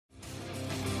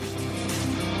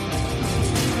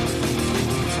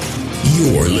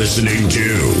You're listening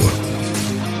to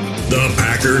the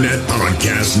Packernet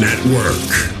Podcast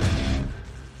Network.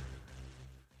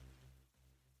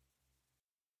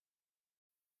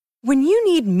 When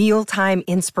you need mealtime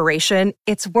inspiration,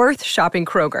 it's worth shopping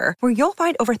Kroger, where you'll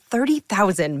find over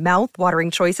 30,000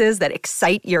 mouth-watering choices that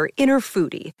excite your inner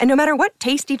foodie. And no matter what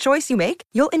tasty choice you make,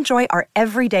 you'll enjoy our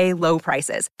everyday low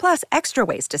prices, plus extra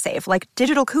ways to save, like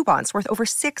digital coupons worth over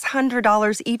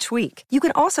 $600 each week. You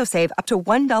can also save up to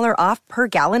 $1 off per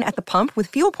gallon at the pump with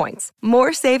fuel points.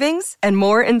 More savings and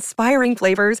more inspiring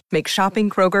flavors make shopping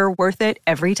Kroger worth it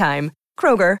every time.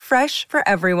 Kroger, fresh for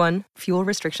everyone. Fuel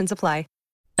restrictions apply.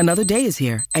 Another day is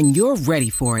here, and you're ready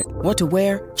for it. What to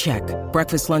wear? Check.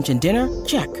 Breakfast, lunch, and dinner?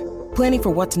 Check. Planning for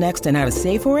what's next and how to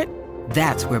save for it?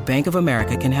 That's where Bank of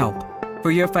America can help. For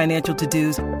your financial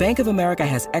to-dos, Bank of America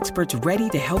has experts ready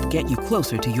to help get you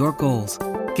closer to your goals.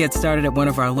 Get started at one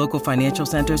of our local financial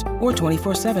centers or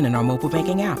 24/7 in our mobile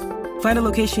banking app. Find a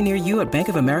location near you at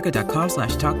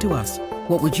bankofamerica.com/talktous.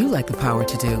 What would you like the power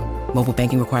to do? Mobile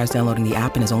banking requires downloading the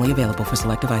app and is only available for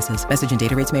select devices. Message and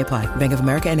data rates may apply. Bank of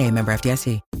America N.A., member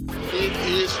FDIC. It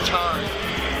is time.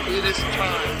 It is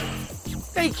time.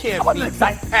 They can't beat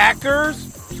the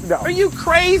Packers. No. Are you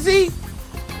crazy?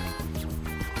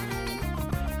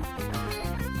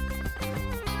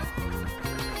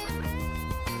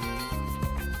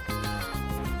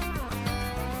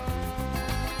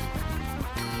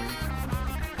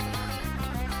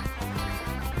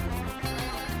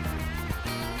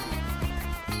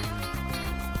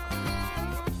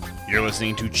 You're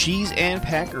listening to Cheese and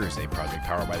Packers, a project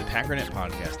powered by the Packernet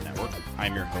Podcast Network.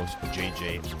 I'm your host,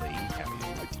 JJ Leahy. Happy to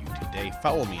be with you today.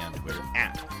 Follow me on Twitter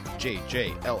at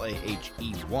JJLAHEY.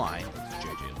 That's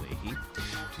JJ Leahy.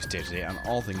 To stay today on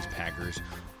all things Packers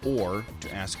or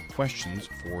to ask questions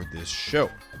for this show.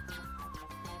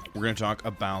 We're going to talk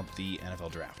about the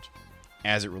NFL Draft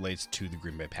as it relates to the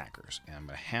Green Bay Packers. And I'm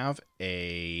going to have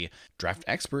a draft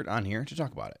expert on here to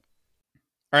talk about it.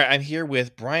 All right, I'm here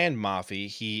with Brian Maffei.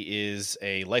 He is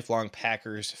a lifelong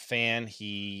Packers fan.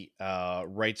 He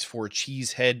writes for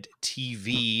Cheesehead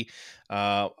TV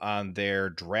on their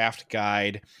draft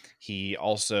guide. He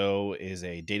also is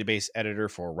a database editor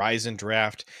for Ryzen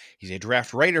Draft. He's a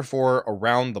draft writer for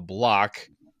Around the Block.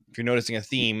 If you're noticing a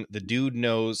theme, the dude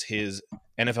knows his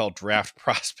NFL draft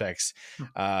prospects.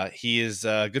 He is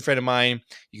a good friend of mine.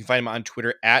 You can find him on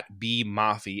Twitter at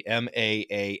bmaffei,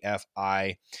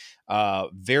 Maafi.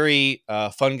 Very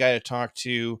fun guy to talk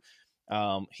to.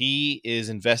 He is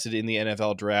invested in the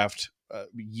NFL draft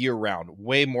year round,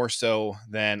 way more so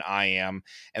than I am.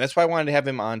 And that's why I wanted to have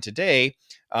him on today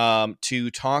to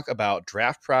talk about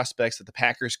draft prospects that the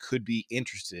Packers could be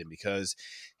interested in. Because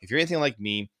if you're anything like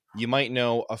me, you might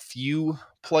know a few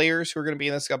players who are going to be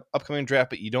in this upcoming draft,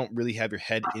 but you don't really have your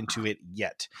head into it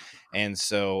yet. And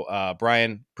so,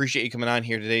 Brian, appreciate you coming on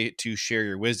here today to share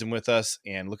your wisdom with us,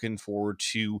 and looking forward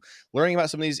to learning about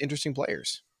some of these interesting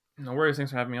players. No worries.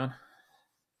 Thanks for having me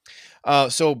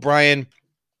on. So, Brian,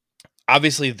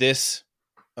 obviously this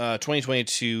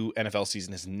 2022 NFL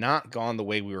season has not gone the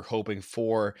way we were hoping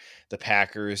for the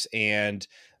Packers, and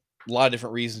a lot of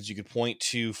different reasons you could point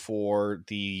to for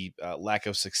the lack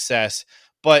of success,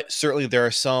 but certainly there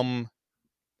are some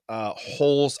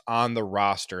holes on the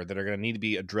roster that are going to need to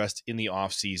be addressed in the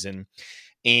offseason,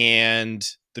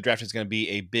 and the draft is going to be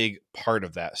a big part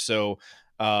of that. So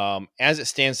as it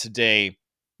stands today,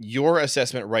 your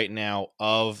assessment right now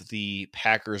of the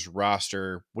Packers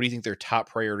roster, what do you think their top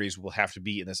priorities will have to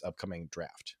be in this upcoming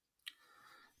draft?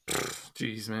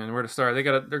 Jeez, man, where to start?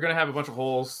 They're gonna have a bunch of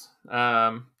holes,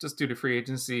 just due to free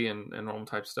agency and normal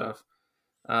type stuff,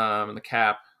 and the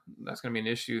cap. That's gonna be an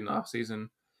issue in the offseason.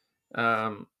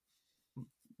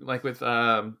 Like with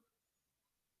the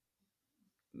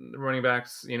running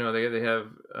backs, you know, they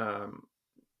have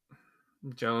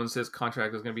Jones. His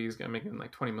contract is he's gonna make him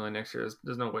like $20 million next year.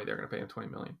 There's no way they're gonna pay him $20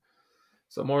 million.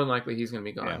 So more than likely he's gonna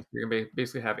be gone. Yeah. You're gonna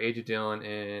basically have AJ Dillon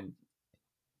and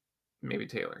maybe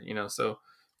Taylor. You know, so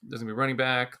there's going to be running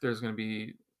back. There's going to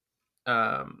be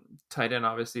tight end,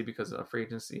 obviously, because of free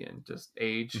agency and just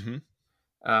age.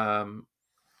 Mm-hmm.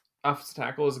 Offensive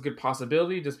tackle is a good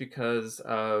possibility just because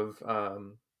of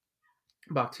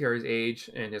Bakhtiari's age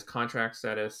and his contract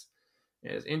status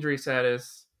and his injury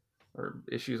status or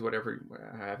issues, however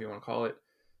you want to call it.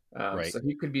 Right. So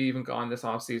he could be even gone this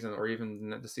offseason or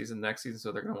even the season next season.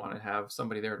 So they're going to want to have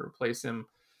somebody there to replace him,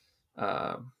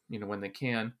 when they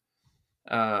can.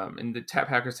 And the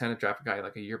Packers tend to draft a guy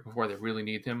like a year before they really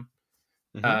need him.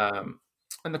 Mm-hmm.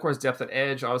 And of course, depth at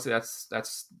edge. Obviously,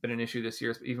 that's been an issue this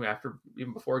year, even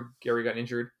before Gary got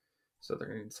injured. So they're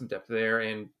going to need some depth there,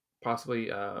 and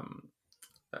possibly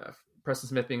Preston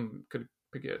Smith could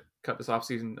get cut this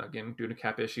offseason, again, due to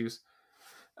cap issues.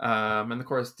 And of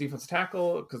course, defensive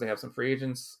tackle, because they have some free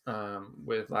agents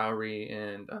with Lowry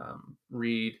and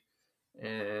Reed.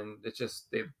 And it's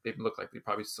just, they look like they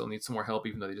probably still need some more help,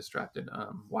 even though they just drafted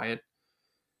Wyatt.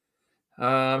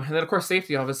 And then, of course,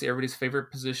 safety, obviously everybody's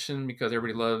favorite position because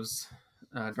everybody loves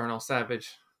Darnell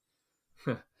Savage.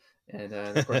 And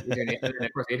of course,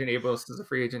 Adrian Amos is a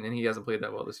free agent, and he hasn't played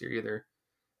that well this year either.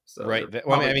 So right.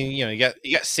 Well, I mean, you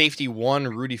got safety one,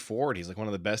 Rudy Ford. He's like one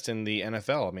of the best in the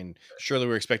NFL. I mean, surely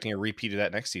we're expecting a repeat of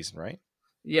that next season, right?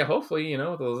 Yeah, hopefully,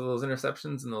 with those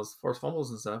interceptions and those forced fumbles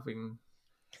and stuff, we can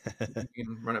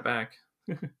run it back.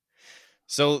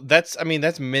 So that's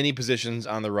many positions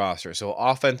on the roster. So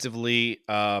offensively,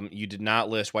 you did not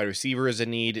list wide receiver as a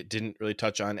need. Didn't really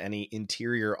touch on any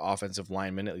interior offensive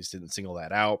linemen. At least didn't single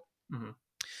that out. Mm-hmm.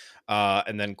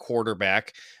 And then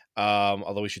quarterback,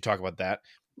 although we should talk about that.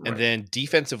 Right. And then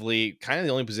defensively, kind of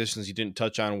the only positions you didn't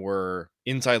touch on were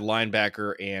inside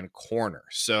linebacker and corner.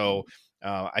 So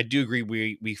I do agree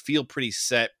we feel pretty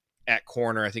set at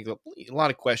corner. I think a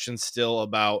lot of questions still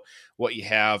about what you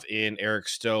have in Eric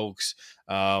Stokes,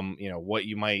 what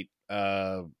you might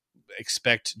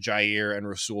expect Jair and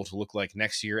Rasul to look like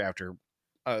next year after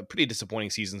pretty disappointing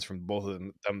seasons from both of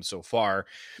them so far.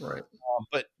 Right.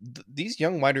 But these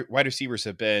young wide receivers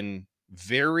have been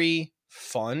very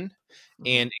fun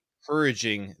and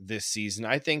encouraging this season.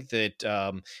 I think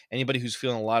that anybody who's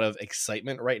feeling a lot of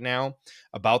excitement right now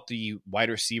about the wide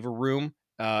receiver room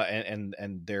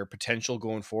and their potential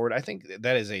going forward, I think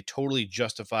that is a totally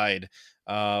justified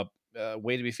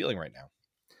way to be feeling right now.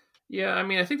 Yeah, I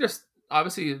mean, I think there's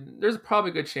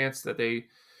probably a good chance that they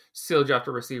still draft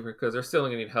a receiver because they're still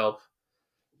going to need help.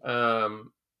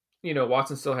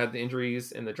 Watson still had the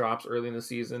injuries and the drops early in the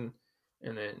season,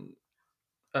 and then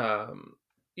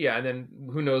and then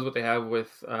who knows what they have with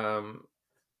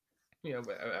besides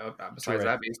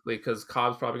that, basically, because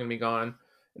Cobb's probably going to be gone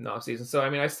in the offseason. So I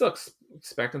mean, I still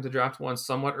expect them to draft one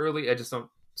somewhat early. I just don't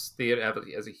see it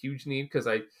as a huge need because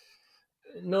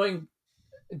knowing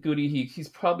Goody, he's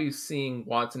probably seeing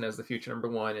Watson as the future number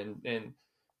one and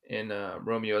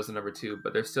Romeo as the number two,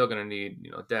 but they're still going to need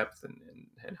depth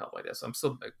and help like that. So I'm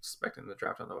still expecting the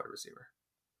draft on the wide receiver.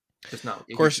 Just not,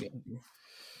 of course.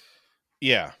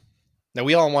 Yeah. Now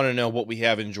we all want to know what we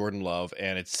have in Jordan Love,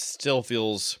 and it still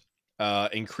feels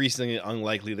increasingly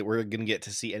unlikely that we're going to get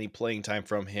to see any playing time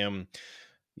from him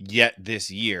yet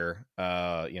this year.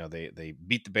 They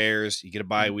beat the Bears. You get a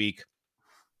bye week.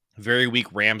 Very weak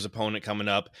Rams opponent coming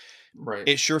up. Right.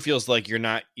 It sure feels like you're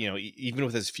not, even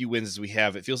with as few wins as we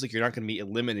have, it feels like you're not going to be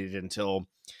eliminated until,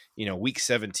 week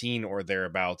 17 or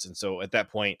thereabouts. And so at that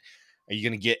point, are you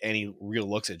going to get any real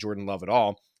looks at Jordan Love at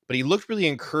all? But he looked really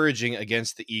encouraging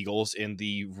against the Eagles in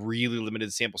the really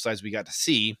limited sample size we got to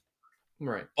see.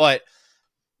 Right. But,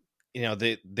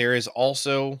 there is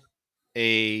also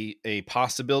a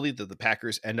possibility that the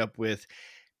Packers end up with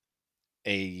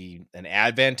an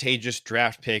advantageous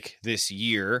draft pick this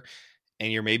year,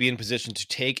 and you're maybe in position to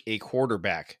take a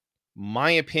quarterback.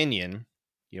 My opinion,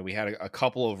 we had a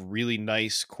couple of really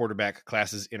nice quarterback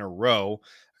classes in a row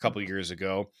a couple of years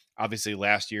ago. Obviously,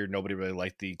 last year, nobody really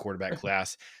liked the quarterback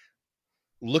class.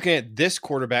 Looking at this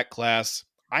quarterback class,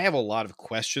 I have a lot of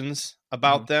questions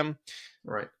about them.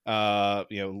 Right. A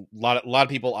lot of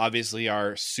people obviously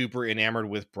are super enamored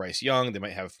with Bryce Young. They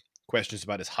might have questions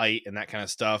about his height and that kind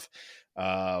of stuff.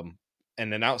 And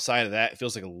then outside of that, it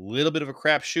feels like a little bit of a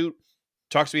crapshoot.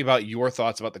 Talk to me about your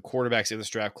thoughts about the quarterbacks in this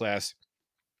draft class.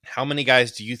 How many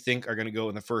guys do you think are going to go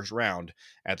in the first round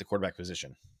at the quarterback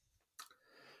position?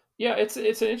 Yeah, it's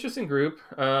an interesting group.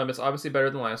 It's obviously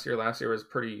better than last year. Last year was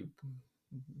pretty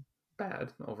bad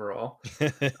overall.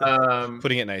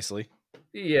 Putting it nicely.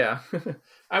 Yeah.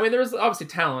 I mean, there was obviously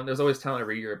talent. There's always talent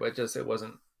every year, but it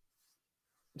wasn't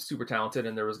super talented,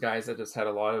 and there was guys that just had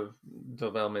a lot of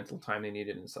developmental time they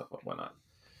needed and stuff and whatnot.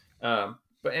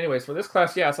 But anyways, for this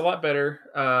class, yeah, it's a lot better.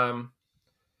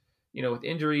 With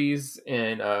injuries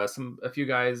and a few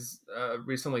guys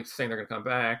recently saying they're going to come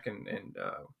back and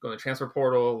go in the transfer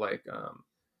portal, like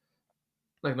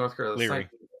North Carolina. Leary.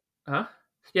 Huh?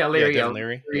 Yeah, Leary. Yeah,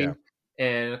 Leary. Yeah.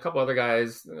 And a couple other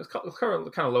guys, kind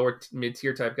of lower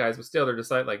mid-tier type guys, but still they're just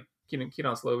like Keaton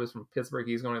Slovis from Pittsburgh.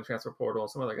 He's going in the transfer portal,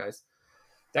 and some other guys.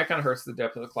 That kind of hurts the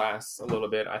depth of the class a little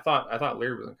bit. I thought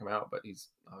Leary was going to come out, but he's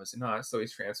obviously not. So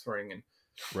he's transferring, and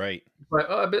right.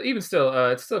 But even still,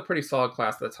 it's still a pretty solid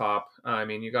class at the top. I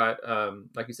mean, you got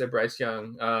like you said, Bryce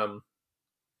Young.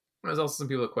 There's also some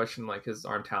people that question like his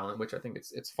arm talent, which I think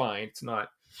it's fine. It's not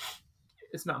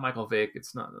Michael Vick.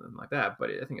 It's not nothing like that, but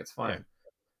I think it's fine.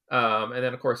 Yeah. And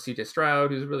then of course CJ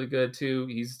Stroud, who's really good too.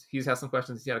 He's had some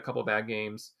questions. He had a couple of bad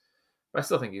games. But I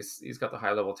still think he's got the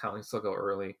high level talent. He'll still go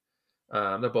early.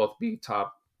 They'll both be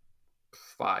top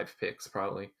 5 picks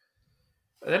probably.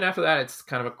 And then after that, it's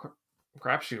kind of a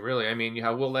crapshoot, really. I mean, you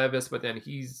have Will Levis, but then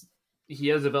he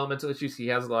has developmental issues. He's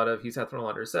had thrown a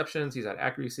lot of receptions. He's had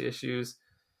accuracy issues.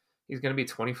 He's going to be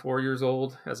 24 years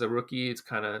old as a rookie. It's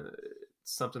kind of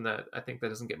something that I think that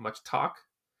doesn't get much talk.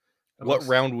 What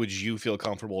round would you feel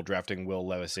comfortable drafting Will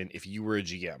Levis in if you were a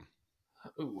GM?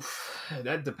 Oof,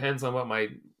 that depends on what my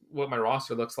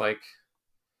roster looks like.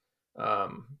 Yeah,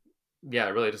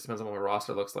 it really just depends on what my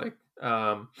roster looks like.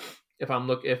 If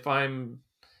I'm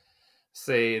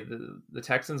say the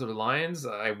Texans or the Lions,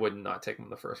 I would not take him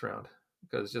in the first round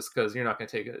because you're not going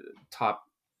to take a top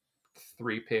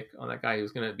 3 pick on that guy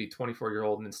who's going to be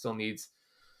 24-year-old and still needs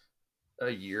a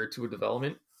year or 2 of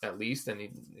development at least. And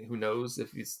who knows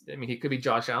if he could be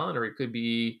Josh Allen or he could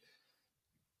be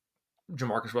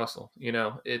Jamarcus Russell. You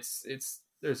know, it's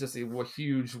there's just a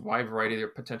huge wide variety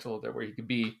of potential there where he could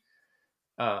be.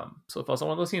 So if I was on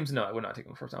one of those teams, no, I would not take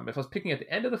him first round. But if I was picking at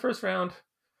the end of the first round,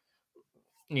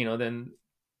 then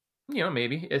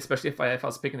maybe, especially if I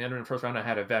was picking the end of the first round, I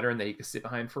had a veteran that he could sit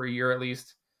behind for a year at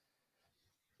least.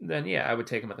 Then yeah, I would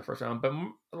take him at the first round. But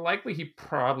likely he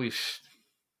probably,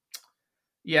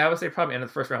 I would say probably end of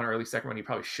the first round, or early second round. He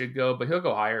probably should go, but he'll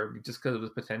go higher just because of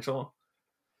his potential,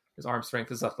 his arm strength,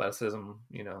 his athleticism.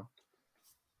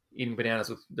 Eating bananas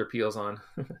with their peels on.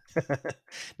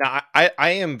 Now, I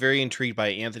am very intrigued by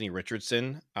Anthony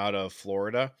Richardson out of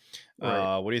Florida.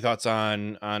 Right. What are your thoughts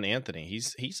on Anthony?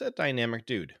 He's a dynamic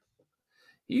dude.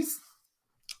 He's,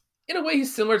 in a way,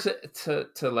 he's similar to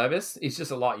Levis. He's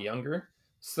just a lot younger.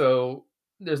 So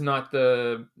there's not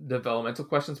the developmental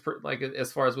questions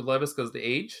as far as with Levis because the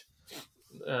age.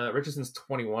 Richardson's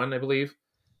 21, I believe.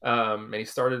 And he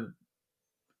started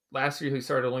last year. He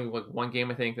started only like 1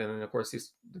 game, I think. And then of course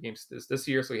the game's this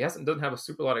year. So he doesn't have a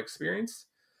super lot of experience.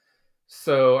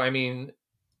 So, I mean,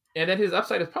 and then his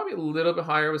upside is probably a little bit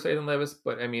higher, I would say, than Levis,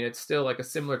 but I mean, it's still like a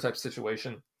similar type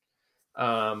situation.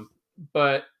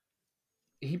 But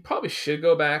he probably should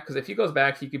go back because if he goes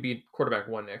back, he could be quarterback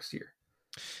 1 next year.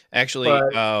 Actually,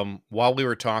 while we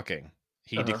were talking,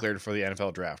 he declared for the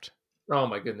NFL draft. Oh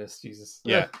my goodness, Jesus!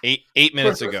 Yeah, 8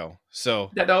 minutes ago.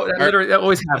 So that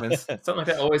always happens. Something like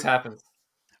that always happens.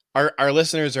 Our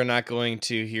listeners are not going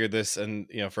to hear this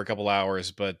for a couple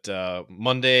hours, but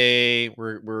Monday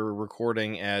we're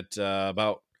recording at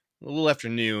about a little after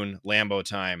noon Lambeau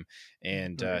time,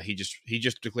 and he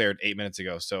just declared 8 minutes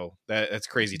ago. So that's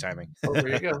crazy timing. Oh, there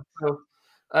you go.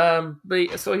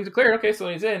 So he declared. Okay, so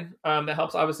he's in. That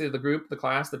helps obviously the group, the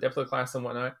class, the depth of the class, and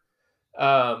whatnot.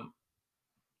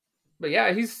 But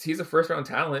yeah, he's a first round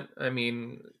talent. I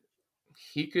mean,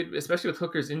 he could, especially with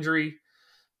Hooker's injury,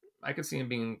 I could see him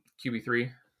being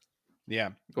QB3. Yeah.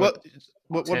 Well,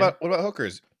 what about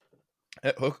Hooker's?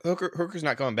 Hooker's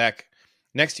not going back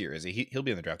next year, is he? He'll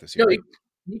be in the draft this year. No,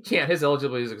 he can't. His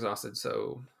eligibility is exhausted.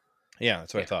 So yeah,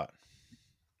 that's what I thought.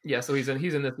 Yeah, so he's in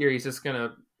this year. He's just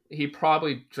he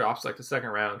probably drops like the second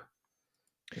round.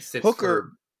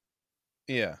 Hooker.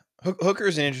 Yeah, Hooker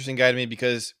is an interesting guy to me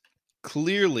because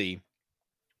clearly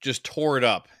just tore it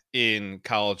up in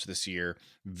college this year.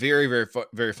 Very, very,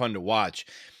 very fun to watch.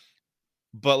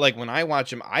 But like when I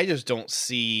watch him, I just don't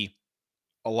see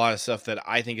a lot of stuff that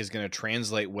I think is going to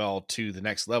translate well to the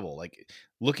next level. Like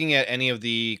looking at any of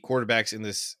the quarterbacks in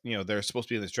this, they're supposed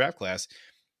to be in this draft class.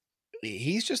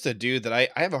 He's just a dude that I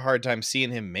have a hard time seeing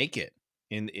him make it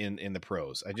in the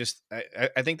pros.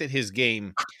 I think that his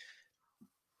game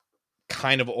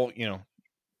kind of,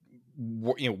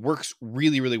 works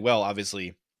really, really well,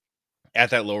 obviously,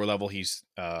 at that lower level. He's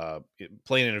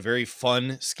playing in a very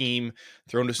fun scheme,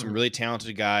 thrown to some really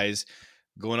talented guys,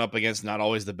 going up against not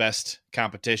always the best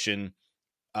competition.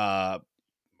 I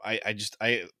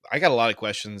got a lot of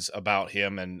questions about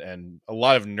him and a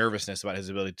lot of nervousness about his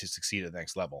ability to succeed at the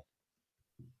next level.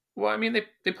 Well, I mean,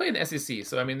 they play in the SEC,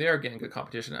 so I mean, they are getting good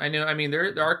competition. I know. I mean,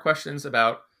 there are questions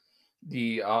about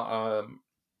the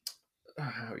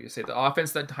how you say the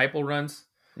offense that Heupel runs,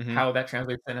 how that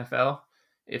translates to NFL.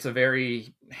 It's a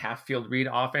very half-field read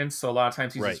offense, so a lot of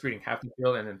times he's just reading half the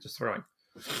field and then just throwing.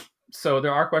 So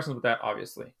there are questions with that,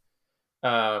 obviously.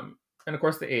 And of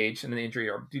course, the age and the injury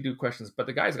do questions. But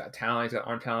the guy's got talent. He's got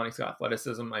arm talent. He's got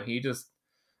athleticism. And he just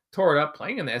tore it up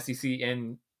playing in the SEC.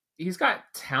 And he's got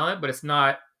talent, but it's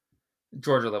not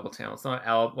Georgia-level talent. It's not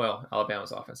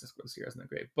Alabama's offense this year isn't that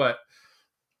great. But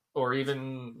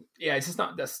it's just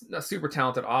not a super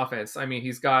talented offense. I mean,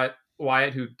 he's got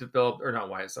Hyatt, who developed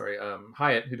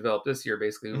this year,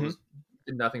 basically, who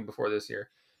did nothing before this year.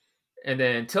 And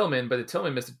then Tillman, but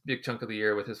Tillman missed a big chunk of the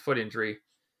year with his foot injury.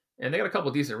 and they got a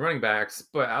couple decent running backs,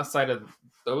 but outside of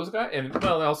those guys, and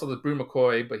well, also the Brew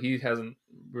McCoy, but he hasn't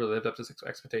really lived up to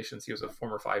expectations. He was a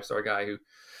former 5-star guy who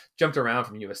jumped around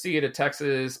from USC to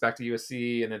Texas, back to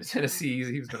USC, and then to Tennessee.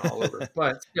 He's been all over,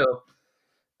 but still,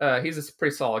 he's a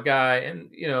pretty solid guy.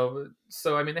 And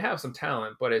so I mean, they have some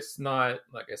talent, but it's not,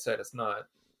 like I said, it's not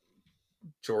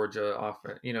Georgia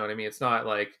offense. You know what I mean? It's not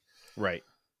like right.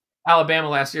 Alabama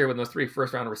last year when those 3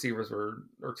 first-round receivers were,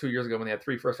 or 2 years ago when they had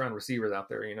 3 first-round receivers out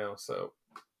there. So.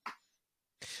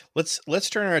 Let's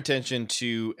turn our attention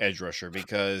to edge rusher,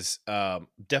 because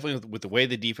definitely with the way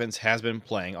the defense has been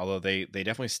playing, although they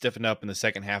definitely stiffened up in the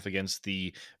second half against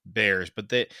the Bears, but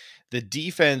the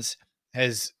defense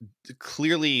has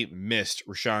clearly missed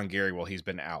Rashawn Gary while he's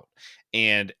been out.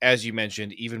 And as you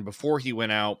mentioned, even before he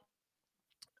went out,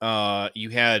 you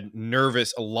had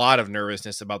a lot of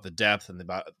nervousness about the depth and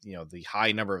about the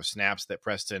high number of snaps that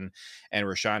Preston and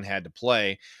Rashawn had to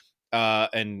play.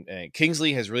 And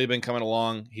Kingsley has really been coming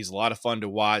along. He's a lot of fun to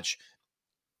watch,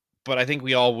 but I think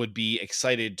we all would be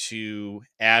excited to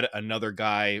add another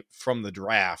guy from the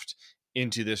draft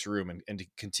into this room and to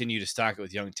continue to stock it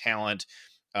with young talent,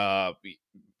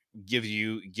 give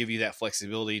you that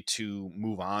flexibility to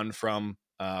move on from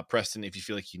Preston if you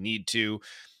feel like you need to.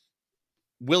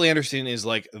 Willie Anderson is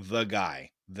like the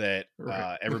guy that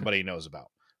everybody knows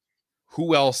about.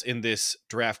 Who else in this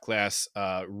draft class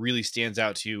really stands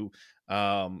out to you?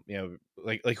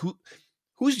 Like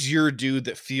who's your dude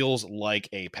that feels like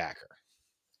a Packer?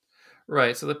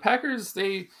 Right. So the Packers,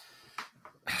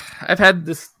 I've had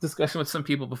this discussion with some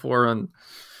people before on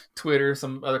Twitter,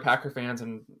 some other Packer fans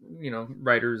and,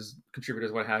 writers,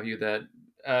 contributors, what have you, that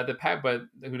but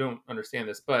who don't understand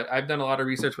this, but I've done a lot of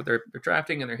research with their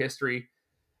drafting and their history.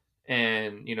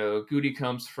 And, Goody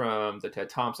comes from the Ted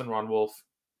Thompson, Ron Wolf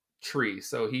tree.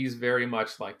 So he's very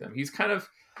much like them. I kind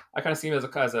of see him as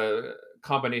a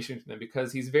combination of them,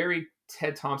 because he's very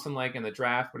Ted Thompson-like in the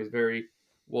draft, but he's very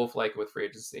Wolf-like with free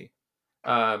agency.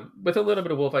 With a little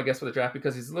bit of Wolf, I guess, with the draft,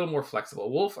 because he's a little more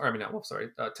flexible.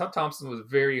 Ted Thompson was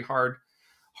very hard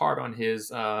on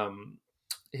his what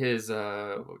would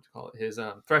you call it? His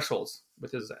thresholds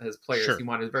with his players. Sure. He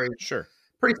wanted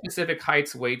pretty specific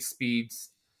heights, weights, speeds,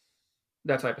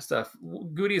 that type of stuff.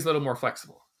 Goody is a little more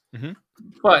flexible. Mm-hmm.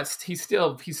 But he's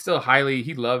still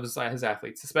he loves his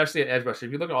athletes, especially at edge rusher.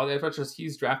 If you look at all the edge rushers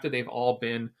he's drafted, they've all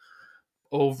been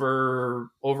over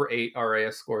 8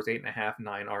 RAS scores, 8.5,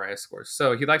 9 RAS scores.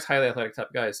 So he likes highly athletic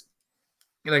type guys.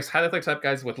 He likes highly athletic type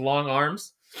guys with long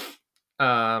arms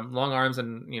and,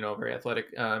 very athletic,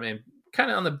 and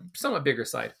kind of on the somewhat bigger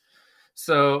side.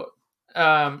 So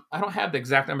I don't have the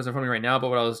exact numbers in front of me right now, but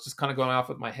what I was just kind of going off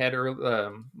with my head, I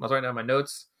was writing down my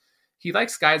notes. He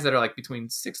likes guys that are like between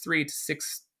 6'3" to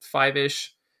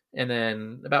 6'5"-ish, and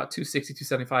then about 260,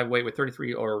 275 weight with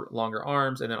 33 or longer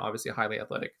arms, and then obviously highly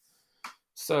athletic.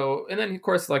 So, and then of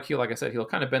course, like I said, he'll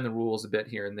kind of bend the rules a bit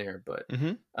here and there. But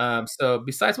so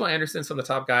besides Will Anderson, some of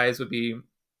the top guys would be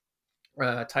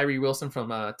Tyree Wilson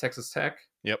from Texas Tech.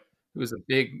 Yep. Who's a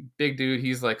big dude.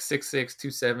 He's like 6'6",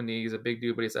 270. He's a big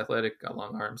dude, but he's athletic, got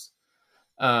long arms.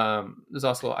 There's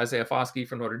also Isaiah Foskey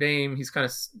from Notre Dame. He's kind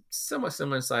of somewhat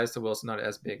similar in size to Wilson, not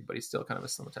as big, but he's still kind of a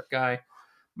similar type guy.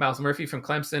 Miles Murphy from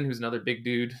Clemson, who's another big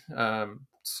dude,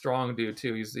 strong dude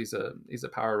too. He's a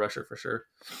power rusher for sure.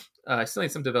 Still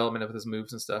needs some development with his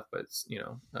moves and stuff, but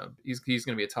he's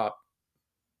going to be a top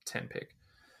 10 pick.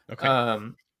 Okay.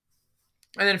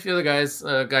 And then a few other guys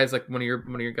like one of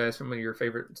your guys from your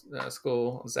favorite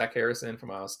school, Zach Harrison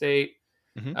from Ohio State.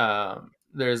 Mm-hmm.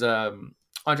 There's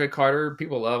Andre Carter.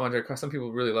 People love Andre Carter. Some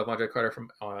people really love Andre Carter from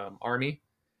Army.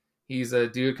 He's a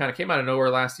dude kind of came out of nowhere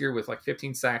last year with like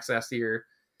 15 sacks last year.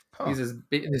 Huh.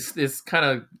 He's this kind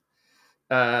of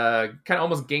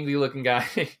almost gangly looking guy.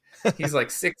 He's like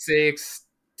 6'6",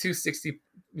 260.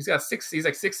 He's like 6'6",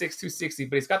 260,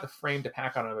 but he's got the frame to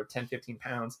pack on another 10, 15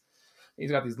 pounds. He's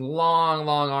got these long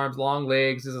arms, long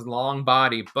legs, this is long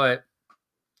body, but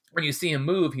when you see him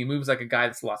move, he moves like a guy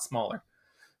that's a lot smaller.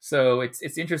 So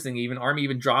it's interesting. Even Army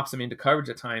even drops him into coverage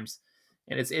at times,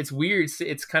 and it's weird.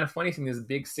 It's kind of funny seeing this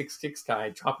big 6'6" guy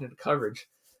dropping into coverage,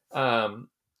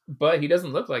 but he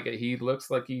doesn't look like it. He looks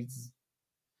like he's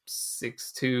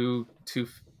 6'2",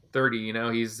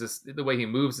 230. He's just, the way he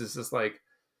moves is just like,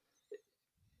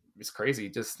 it's crazy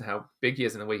just how big he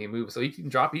is and the way he moves. So he can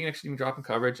actually even drop in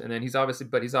coverage, and then he's obviously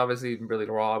really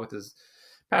raw with his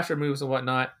pass rush moves and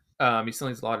whatnot. He still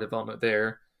needs a lot of development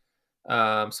there.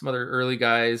 Some other early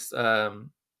guys. I'm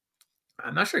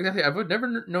not sure exactly. I've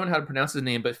never known how to pronounce his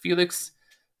name, but Felix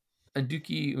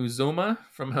Anduki Uzoma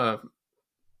from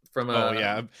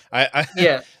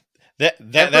yeah.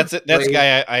 That's a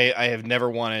guy I have never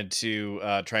wanted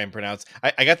to try and pronounce.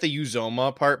 I got the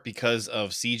Uzoma part because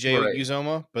of CJ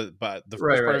Uzoma, but the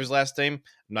first part of his last name,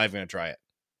 I'm not even going to try it.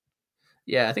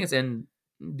 Yeah, I think it's N.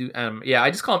 Yeah, I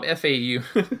just call him FAU.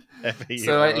 FAU.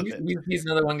 So he's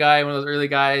another one guy, one of those early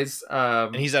guys.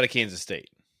 And he's out of Kansas State.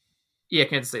 Yeah,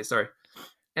 Kansas State. Sorry.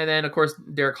 And then of course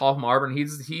Derek Hall from Auburn.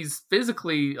 He's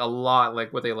physically a lot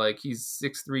like what they like. He's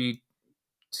 6'3",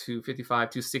 255,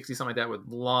 260, something like that, with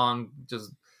long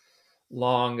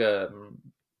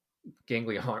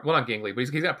gangly arms. Well, not gangly, but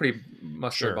he's got a pretty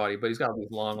muscular body, but he's got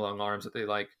these long arms that they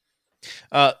like.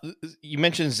 You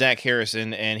mentioned Zach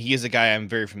Harrison, and he is a guy I'm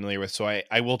very familiar with, so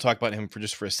I will talk about him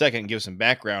for a second and give some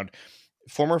background.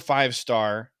 Former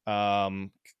 5-star at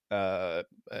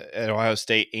Ohio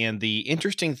State, and the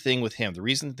interesting thing with him, the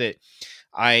reason that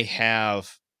I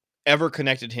have ever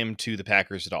connected him to the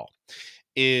Packers at all,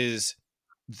 is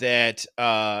that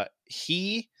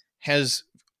he has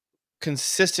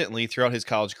consistently throughout his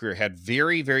college career had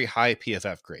very, very high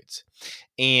PFF grades.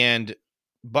 And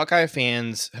Buckeye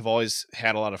fans have always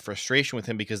had a lot of frustration with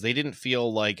him because they didn't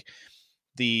feel like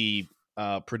the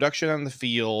production on the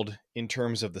field in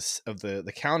terms of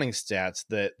the counting stats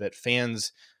that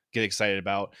fans get excited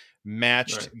about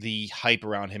matched the hype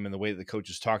around him and the way that the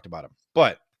coaches talked about him.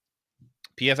 But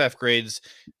PFF grades,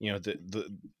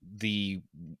 the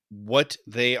what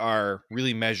they are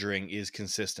really measuring is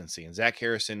consistency, and Zach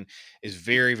Harrison is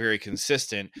very, very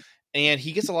consistent, and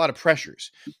he gets a lot of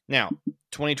pressures. Now,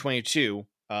 2022,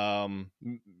 middle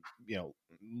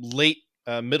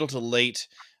to late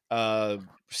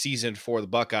season for the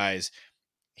Buckeyes,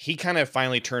 he kind of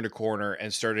finally turned a corner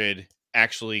and started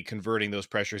actually converting those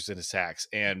pressures into sacks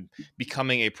and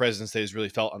becoming a presence that is really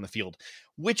felt on the field,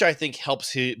 which I think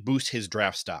helps boost his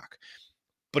draft stock.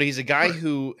 But he's a guy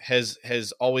who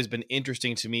has always been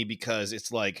interesting to me because it's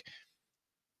like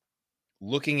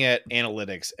looking at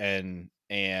analytics and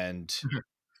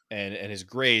his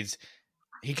grades,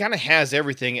 he kind of has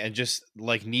everything and just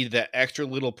like needed that extra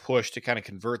little push to kind of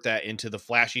convert that into the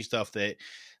flashy stuff that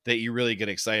you really get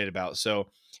excited about. So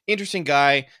interesting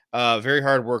guy, very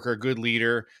hard worker, good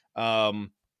leader. I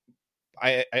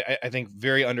think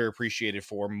very underappreciated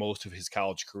for most of his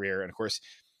college career. And of course,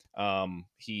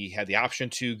 he had the option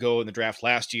to go in the draft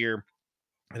last year.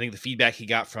 I think the feedback he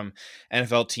got from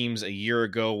NFL teams a year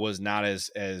ago was not as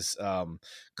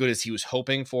good as he was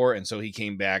hoping for. And so he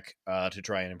came back to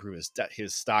try and improve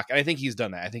his stock. And I think he's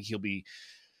done that. I think he'll be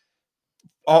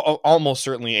almost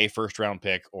certainly a first round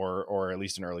pick or at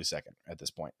least an early second at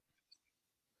this point.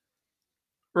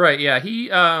 Right. Yeah.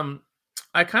 He,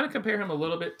 I kind of compare him a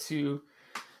little bit to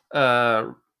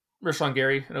Rashawn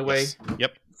Gary in a way. Yes.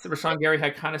 Yep. So Rashawn Gary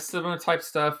had kind of similar type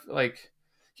stuff. Like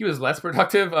he was less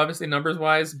productive, obviously numbers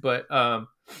wise, but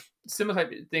similar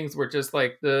type things were just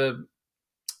like the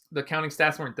counting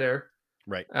stats weren't there.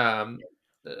 Right. But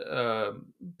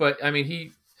I mean,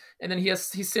 he's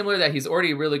similar that he's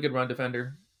already a really good run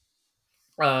defender.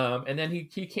 And then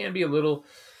he can be a little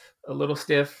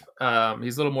stiff.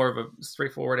 He's a little more of a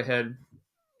straightforward ahead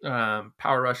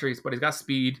power rusher, but he's got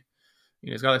speed.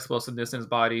 He's got explosiveness in his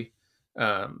body.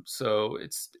 So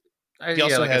he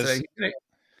also has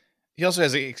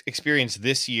experience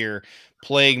this year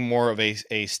playing more of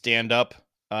a stand-up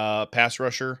pass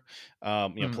rusher,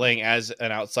 playing as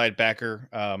an outside backer.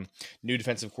 New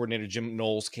defensive coordinator Jim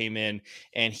Knowles came in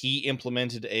and he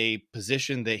implemented a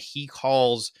position that he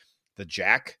calls the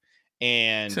jack.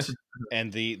 And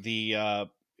the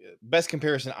best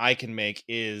comparison I can make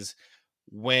is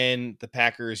when the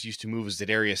Packers used to move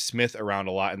Za'Darius Smith around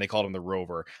a lot and they called him the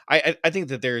rover. I think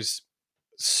that there's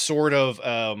sort of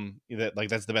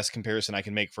that's the best comparison I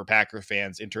can make for Packer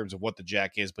fans in terms of what the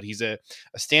jack is, but he's a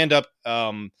stand-up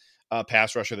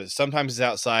pass rusher that sometimes is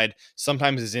outside,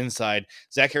 sometimes is inside.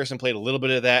 Zach Harrison played a little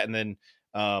bit of that, and then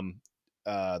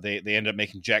they ended up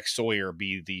making Jack Sawyer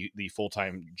be the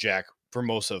full-time jack for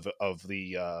most of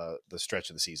the stretch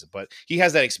of the season. But he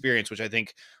has that experience, which I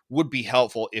think would be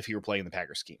helpful if he were playing the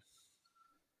Packers scheme.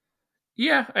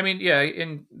 Yeah, I mean, yeah,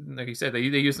 and like you said, they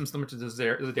use him similar to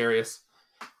Za'Darius,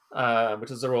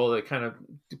 which is a role they kind of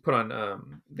put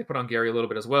on Gary a little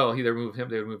bit as well. They would move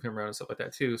him around and stuff like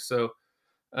that too. So,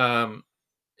 and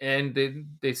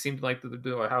they seemed like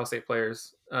the Ohio State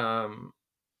players.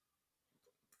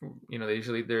 They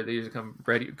usually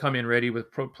come in ready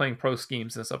with playing pro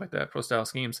schemes and stuff like that, pro style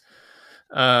schemes.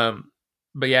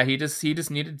 But yeah, he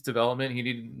just needed development.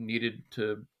 He needed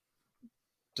to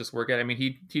just work at it. I mean,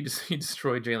 he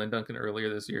destroyed Jalen Duncan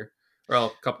earlier this year, or a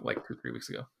couple 2-3 weeks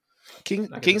ago.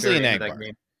 Kingsley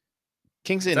Enagbare.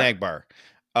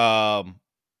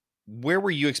 Where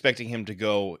were you expecting him to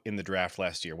go in the draft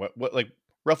last year? What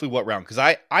roughly what round? Because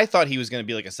I thought he was going to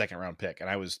be like a second round pick, and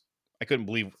I couldn't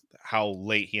believe how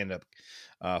late he ended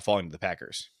up falling to the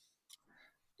Packers.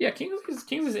 Yeah,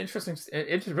 Kingsley's an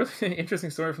really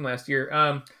interesting story from last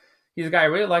year. He's a guy I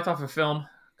really liked off of film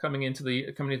coming into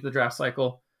the draft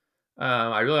cycle.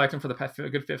 I really liked him for a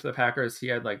good fit for the Packers. He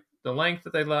had like the length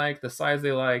that they like, the size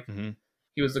they like. Mm-hmm.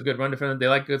 He was a good run defender. They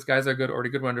like good guys that are already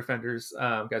good run defenders.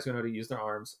 Guys who know how to use their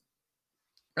arms.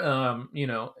 And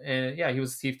yeah,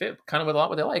 he fit kind of with a lot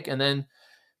what they like. And then,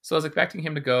 so I was expecting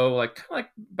him to go kind of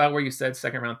like about where you said,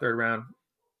 second round, third round.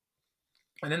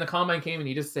 And then the combine came and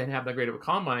he just didn't have that great of a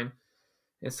combine.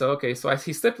 And so, he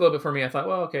slipped a little bit for me. I thought,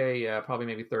 well, okay, yeah, probably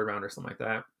maybe third round or something like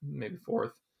that, maybe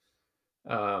fourth.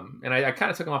 And I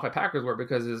kind of took him off my Packers board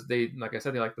because like I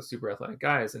said, they like the super athletic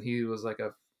guys. And he was like I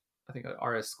think an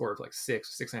RS score of like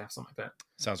 6.5, something like that.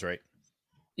 Sounds right.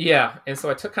 Yeah. And so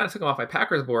I took him off my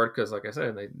Packers board because, like I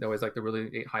said, they always like the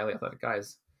really highly athletic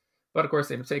guys. But of course,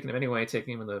 they ended up taking him anyway,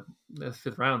 taking him in the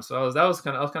fifth round. So I was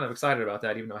kind of excited about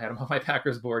that, even though I had him on my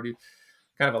Packers board.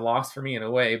 Kind of a loss for me in a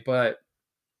way, but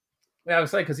yeah, I was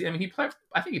excited because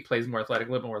I think he plays more athletic,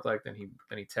 a little more athletic than he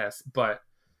tests. But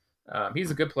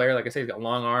he's a good player. Like I say, he's got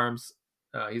long arms.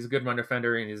 He's a good run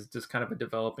defender, and he's just kind of a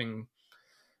developing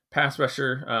pass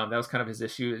rusher. That was kind of his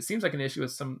issue. It seems like an issue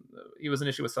with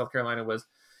South Carolina was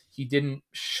he didn't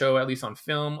show, at least on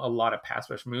film, a lot of pass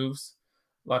rush moves.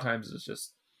 A lot of times it was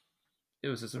just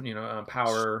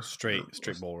power, straight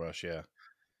bull rush.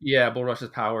 Yeah, bull rushes,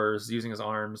 powers, using his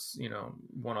arms,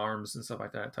 one arms and stuff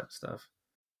like that type of stuff.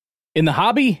 In the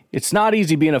hobby, it's not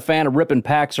easy being a fan of ripping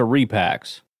packs or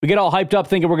repacks. We get all hyped up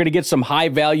thinking we're going to get some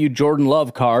high-value Jordan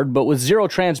Love card, but with zero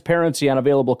transparency on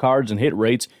available cards and hit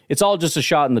rates, it's all just a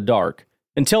shot in the dark.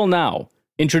 Until now,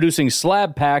 introducing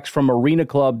Slab Packs from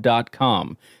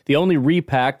ArenaClub.com, the only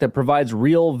repack that provides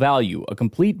real value, a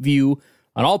complete view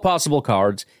on all possible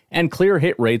cards, and clear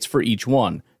hit rates for each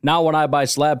one. Now when I buy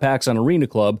slab packs on Arena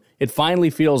Club, it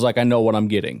finally feels like I know what I'm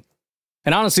getting.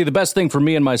 And honestly, the best thing for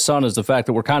me and my son is the fact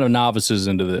that we're kind of novices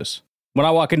into this. When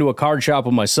I walk into a card shop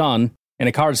with my son, and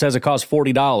a card says it costs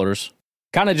 $40,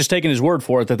 kind of just taking his word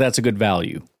for it that that's a good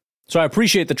value. So I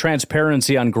appreciate the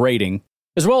transparency on grading,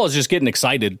 as well as just getting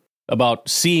excited about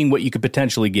seeing what you could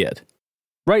potentially get.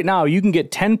 Right now, you can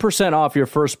get 10% off your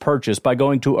first purchase by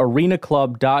going to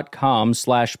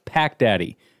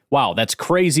arenaclub.com/packdaddy. Wow, that's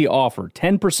crazy offer.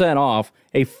 10% off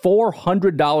a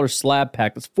 $400 slab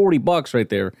pack. That's $40 right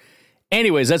there.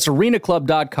 Anyways, that's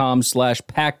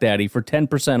arenaclub.com/packdaddy for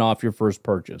 10% off your first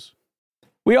purchase.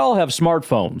 We all have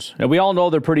smartphones, and we all know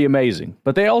they're pretty amazing,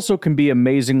 but they also can be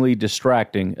amazingly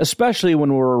distracting, especially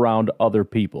when we're around other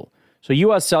people. So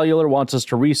US Cellular wants us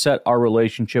to reset our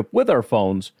relationship with our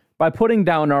phones by putting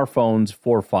down our phones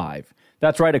for $5.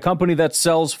 That's right, a company that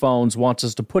sells phones wants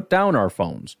us to put down our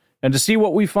phones. And to see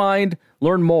what we find,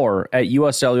 learn more at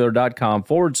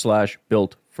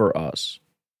uscellular.com/built for us.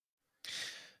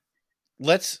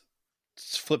 Let's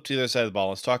flip to the other side of the ball.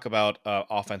 Let's talk about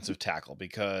offensive tackle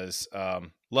because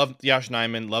love Josh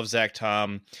Nijman, love Zach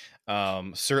Tom.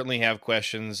 Certainly have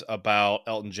questions about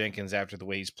Elton Jenkins after the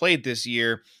way he's played this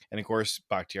year. And of course,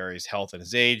 Bakhtiari's health and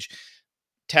his age.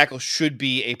 Tackle should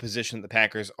be a position that the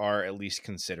Packers are at least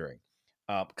considering.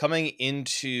 Coming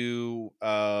into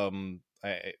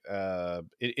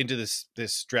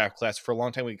this draft class for a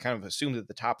long time, we kind of assumed that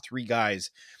the top three guys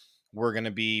were going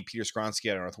to be Peter Skoronski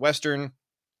out of Northwestern,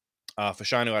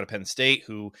 Fashanu out of Penn State,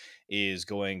 who is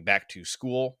going back to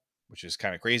school, which is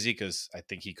kind of crazy because I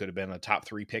think he could have been a top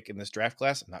 3 pick in this draft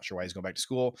class. I'm not sure why he's going back to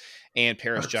school. And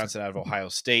Paris Johnson out of Ohio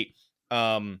State.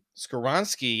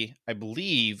 Skoronski, I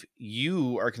believe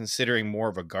you are considering more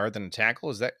of a guard than a tackle.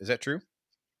 Is that true?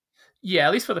 Yeah,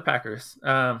 at least for the Packers.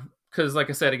 Because, like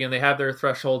I said, again, they have their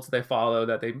thresholds they follow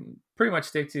that they pretty much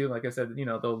stick to. Like I said,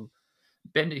 they'll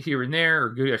bend it here and there, or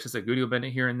Goody will bend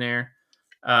it here and there.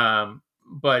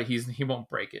 But he won't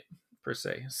break it per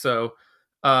se. So,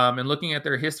 and looking at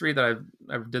their history that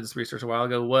I did this research a while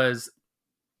ago was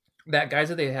that guys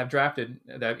that they have drafted,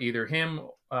 that either him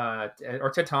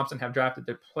or Ted Thompson have drafted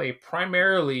to play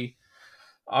primarily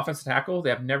offensive tackle. They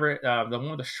have never, the one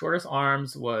with the shortest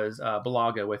arms was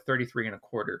Balaga with 33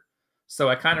 1/4. So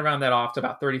I kind of round that off to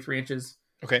about 33 inches.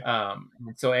 Okay.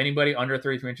 So anybody under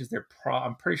 33 inches,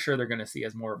 I'm pretty sure they're going to see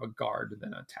as more of a guard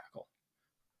than a tackle.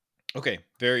 Okay.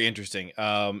 Very interesting.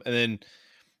 And then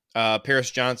Paris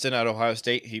Johnson out of Ohio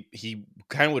State, he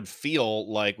kind of would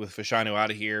feel like with Fashanu out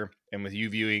of here and with you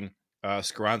viewing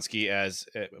Skoronski as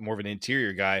more of an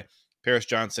interior guy, Paris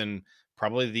Johnson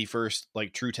probably the first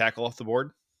true tackle off the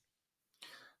board.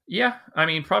 Yeah. I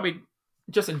mean, probably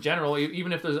just in general,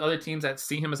 even if there's other teams that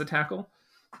see him as a tackle,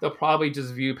 they'll probably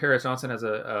just view Paris Johnson as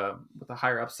a with a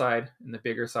higher upside and the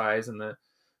bigger size, and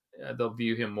they'll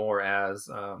view him more as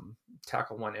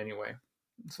tackle one anyway.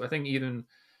 So I think even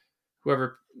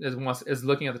whoever is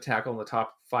looking at the tackle in the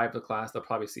top 5 of the class, they'll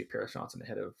probably see Paris Johnson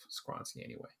ahead of Skoronski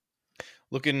anyway.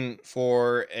 Looking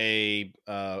for a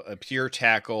pure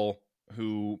tackle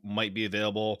who might be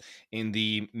available in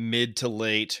the mid to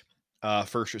late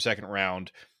first or second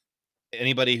round.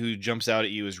 Anybody who jumps out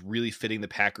at you is really fitting the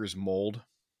Packers mold?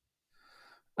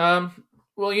 Well,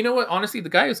 you know what? Honestly, the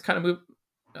guy who's kind of moved,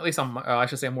 at least on I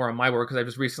should say more on my board, because I've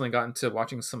just recently gotten to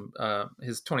watching some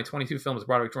his 2022 film is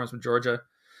Broderick Jones from Georgia.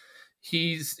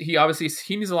 He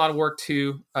obviously needs a lot of work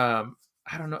too. I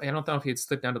don't know if he'd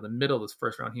slip down to the middle of this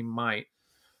first round. He might.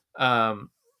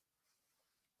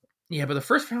 Yeah, but the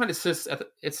first round is just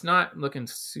it's not looking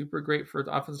super great for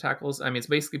the offensive tackles. I mean, it's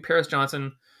basically Paris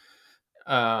Johnson,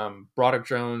 Broderick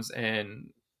Jones, and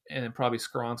probably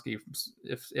Skoronski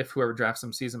if whoever drafts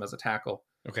him sees him as a tackle.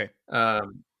 Okay.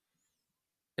 And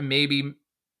maybe,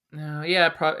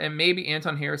 and maybe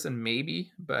Anton Harrison,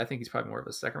 maybe, but I think he's probably more of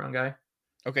a second round guy.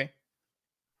 Okay.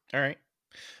 All right.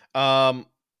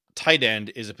 Tight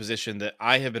end is a position that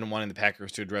I have been wanting the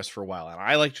Packers to address for a while. And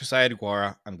I like Josiah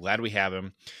DeGuara. I'm glad we have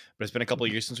him, but it's been a couple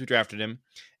of years since we drafted him.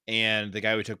 And the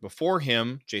guy we took before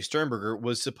him, Jay Sternberger,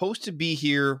 was supposed to be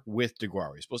here with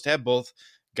DeGuara. We're supposed to have both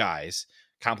guys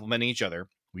complementing each other.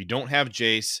 We don't have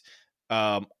Jace.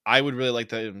 I would really like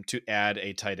them to add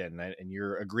a tight end. And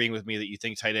you're agreeing with me that you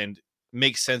think tight end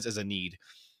makes sense as a need.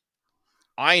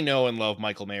 I know and love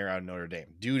Michael Mayer out of Notre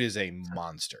Dame. Dude is a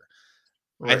monster.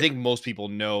 Right. I think most people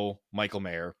know Michael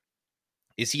Mayer.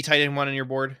 Is he tight end one on your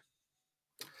board?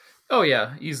 Oh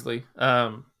yeah, easily.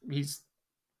 He's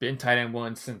been tight end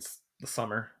one since the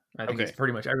summer. I think he's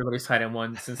pretty much everybody's tight end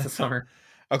one since the summer.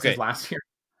 Since last year.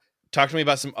 Talk to me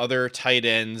about some other tight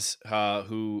ends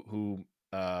who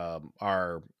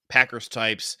are Packers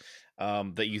types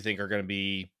that you think are going to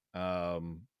be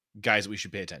guys that we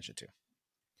should pay attention to.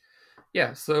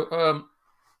 Yeah. So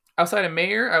outside of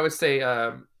Mayer, I would say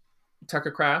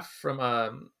Tucker Kraft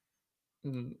from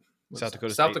South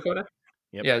Dakota.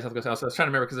 Yep. Yeah, South Dakota. So I was trying to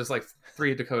remember because there's like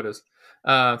 3 Dakotas,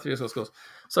 3 schools.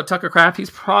 So Tucker Kraft, he's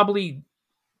probably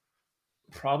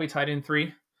tight end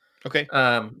 3. Okay.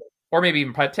 Or maybe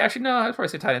even actually no, I'd probably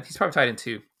say tight end. He's probably tight end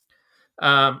 2.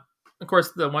 Of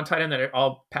course, the one tight end that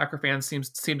all Packer fans seem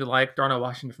to like, Darnell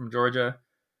Washington from Georgia,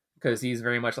 because he's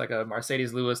very much like a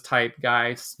Mercedes Lewis type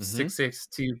guy, 6'6",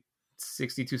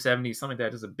 260, 270, something like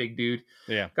that. Just a big dude.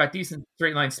 Yeah, got decent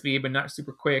straight line speed, but not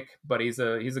super quick. But he's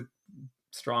a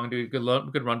strong dude,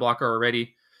 good run blocker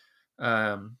already.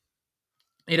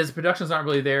 His production's not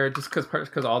really there just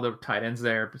because all the tight ends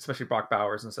there, especially Brock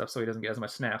Bowers and stuff. So he doesn't get as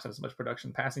much snaps and as much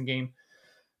production passing game.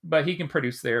 But he can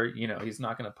produce there. You know, he's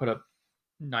not going to put up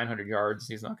 900 yards.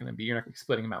 He's not going to be. You're not going to be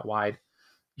splitting him out wide.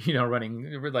 You know,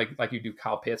 running like you do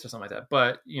Kyle Pitts or something like that.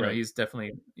 But you know, he's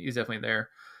definitely there.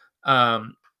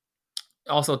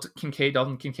 Also,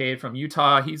 Dalton Kincaid from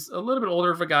Utah. He's a little bit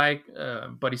older of a guy,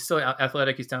 but he's still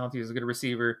athletic. He's talented. He's a good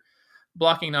receiver.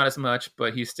 Blocking not as much,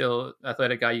 but he's still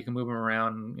athletic guy. You can move him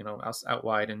around, you know, out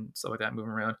wide and stuff like that. Move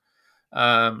him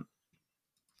around.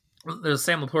 There's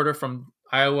Sam Laporta from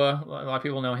Iowa. A lot of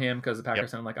people know him because the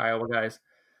Packers sound like Iowa guys.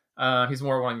 He's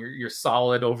more one of your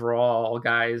solid overall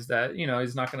guys that, you know,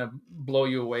 he's not going to blow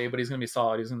you away, but he's going to be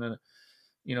solid. He's going to,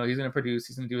 you know, he's going to produce.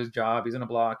 He's going to do his job. He's going to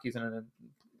block. He's going to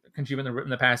contribute in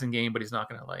the passing game, but he's not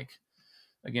going to, like,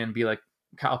 again, be like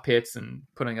Kyle Pitts and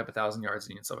putting up 1,000 yards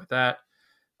and stuff like that.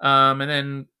 And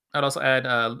then I'd also add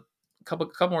a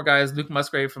couple more guys, Luke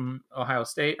Musgrave from Oregon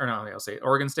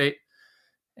State.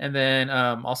 And then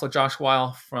also Josh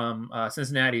Weil from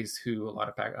Cincinnati's, who a lot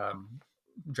of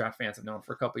draft fans have known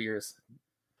for a couple of years.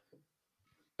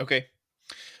 Okay.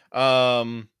 Talk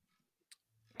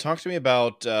to me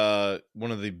about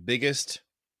one of the biggest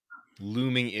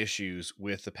looming issues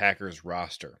with the Packers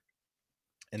roster,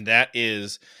 and that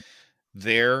is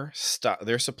their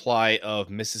supply of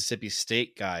Mississippi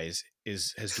State guys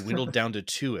has dwindled down to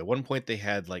 2. At one point, they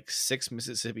had like 6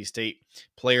 Mississippi State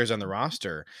players on the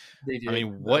roster. They did. I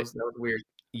mean, what? That was weird.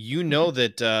 You know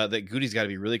that Goody's got to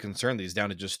be really concerned that he's down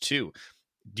to just 2.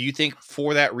 Do you think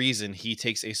for that reason he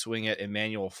takes a swing at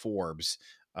Emmanuel Forbes,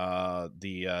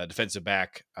 the defensive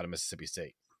back out of Mississippi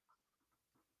State?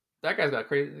 That guy's got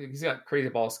crazy. He's got crazy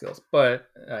ball skills, but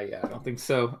yeah, I don't think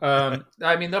so.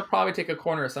 I mean, they'll probably take a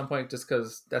corner at some point just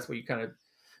because that's what you kind of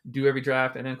do every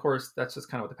draft, and then of course that's just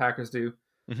kind of what the Packers do.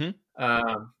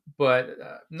 Mm-hmm. But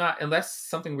not unless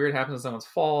something weird happens and someone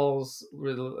falls,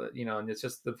 you know, and it's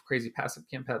just the crazy passive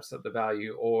camps of the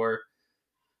value, or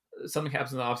something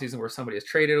happens in the offseason where somebody is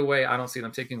traded away. I don't see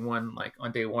them taking one like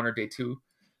on day 1 or day 2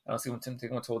 I don't see them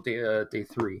taking until day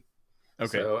 3.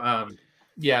 Okay. So,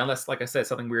 yeah, unless, like I said,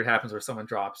 something weird happens where someone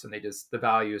drops and the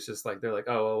value is just like, they're like,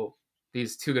 oh,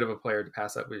 he's too good of a player to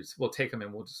pass up. We'll take him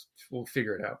and we'll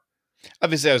figure it out.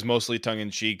 Obviously, I was mostly tongue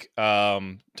in cheek,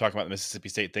 talking about the Mississippi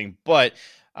State thing, but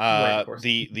Right,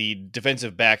 the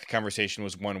defensive back conversation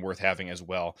was one worth having as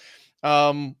well.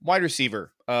 Wide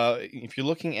receiver. If you're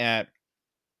looking at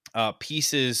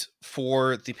pieces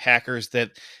for the Packers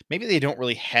that maybe they don't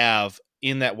really have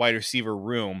in that wide receiver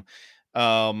room,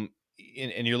 and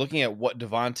you're looking at what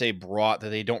Devontae brought that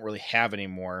they don't really have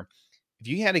anymore. If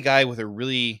you had a guy with a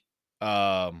really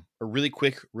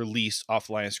quick release off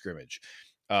the line of scrimmage,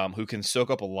 who can soak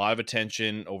up a lot of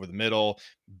attention over the middle,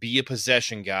 be a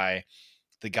possession guy,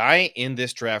 the guy in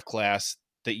this draft class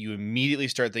that you immediately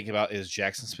start thinking about is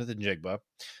Jackson Smith-Njigba.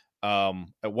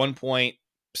 At one point,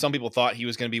 some people thought he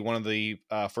was going to be one of the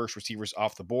first receivers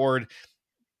off the board.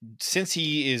 Since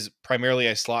he is primarily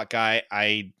a slot guy,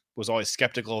 I was always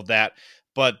skeptical of that.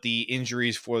 But the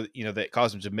injuries that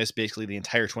caused him to miss basically the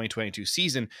entire 2022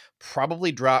 season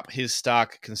probably drop his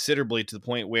stock considerably to the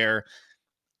point where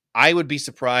I would be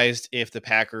surprised if the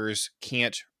Packers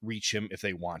can't reach him if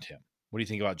they want him. What do you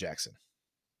think about Jackson?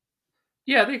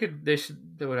 Yeah,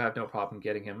 they would have no problem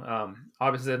getting him.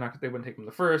 Obviously they wouldn't take him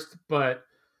the first, but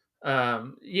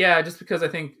yeah, just because I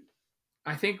think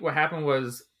what happened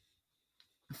was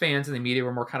fans and the media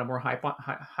were more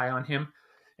high on him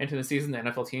into the season. The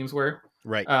NFL teams were,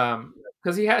 right,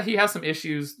 because he has some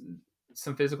issues,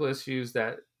 some physical issues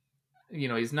that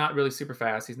he's not really super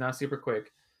fast. He's not super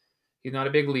quick. He's not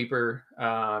a big leaper.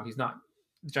 He's not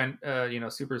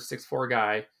super 6'4"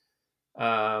 guy.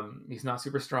 He's not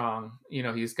super strong.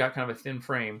 He's got kind of a thin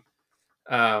frame.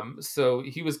 So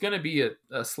he was going to be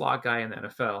a slot guy in the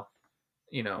NFL.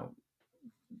 He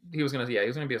was going to be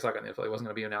a slot guy in the NFL. He wasn't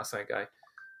going to be an outside guy.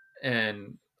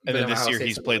 And then this year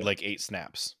he's played like 8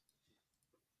 snaps.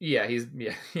 Yeah, he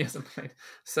hasn't played.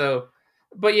 So,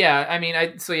 but yeah, I mean,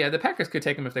 the Packers could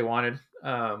take him if they wanted.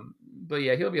 But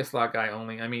yeah, he'll be a slot guy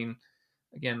only. I mean,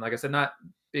 again, like I said, not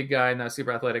big guy, not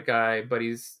super athletic guy, but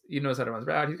he knows how to run his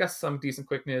route. He's got some decent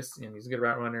quickness, and he's a good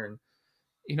route runner, and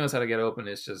he knows how to get open.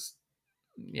 It's just,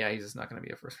 yeah, he's just not going to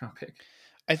be a first round pick.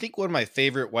 I think one of my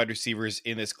favorite wide receivers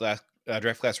in this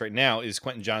draft class right now is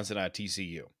Quentin Johnson out of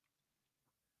TCU.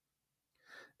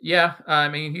 Yeah, I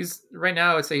mean, he's right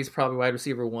now, I'd say he's probably wide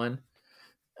receiver 1.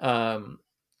 I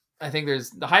think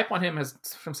the hype on him has,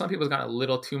 from some people, has gotten a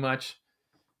little too much.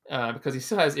 Because he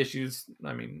still has issues.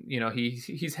 I mean,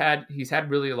 he's had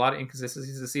really a lot of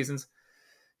inconsistencies this seasons.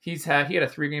 He had a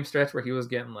 3-game stretch where he was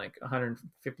getting like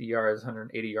 150 yards,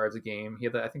 180 yards a game.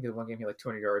 I think in one game he had like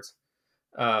 200 yards.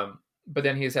 But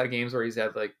then he's had games where he's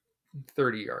had like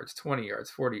 30 yards, 20 yards,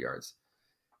 40 yards.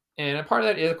 And a part of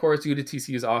that is, of course, due to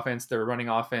TCU's offense, their running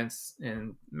offense.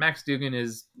 And Max Duggan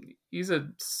he's a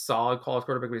solid college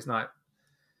quarterback, but he's not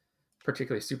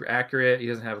particularly super accurate. He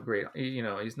doesn't have a great,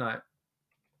 he's not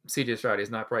CJ Stroud, he's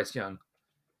not Bryce Young.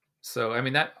 So, I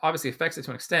mean, that obviously affects it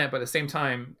to an extent, but at the same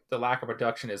time, the lack of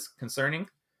production is concerning.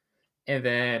 And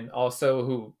then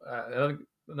also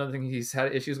another thing he's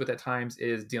had issues with at times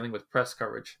is dealing with press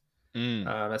coverage.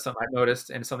 That's something I've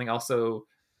noticed. And something also,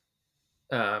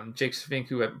 Jake Schwenk,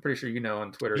 who I'm pretty sure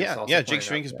on Twitter. Yeah, Jake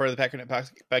Schwenk is part of the Packernet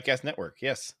Podcast Network.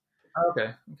 Yes.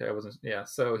 Okay, I wasn't. Yeah,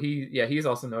 so he's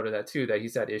also noted that too, that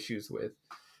he's had issues with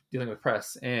dealing with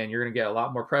press, and you're going to get a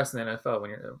lot more press in the NFL when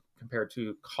you're compared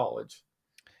to college.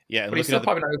 Yeah, but he's still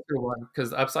probably not a 2-1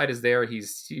 because the upside is there.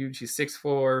 He's huge. He's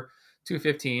 6'4",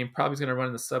 215. Probably going to run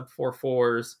in the sub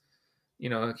 4.4s.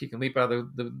 He can leap out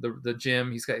of the gym.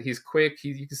 He's quick.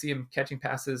 You can see him catching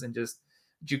passes and just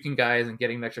juking guys and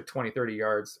getting an extra 20, 30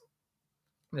 yards,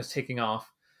 just taking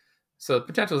off. So the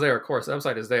potential is there, of course. The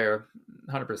upside is there,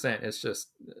 100%. It's just,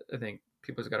 I think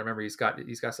people just got to remember he's got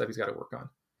stuff he's got to work on.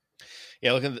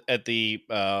 Yeah, looking at the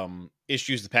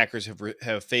issues the Packers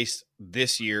have faced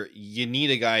this year, you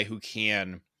need a guy who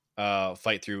can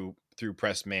fight through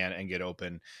press man and get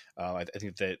open. I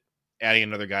think that adding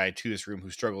another guy to this room who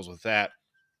struggles with that,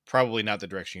 probably not the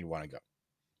direction you'd want to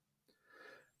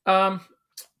go.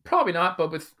 Probably not,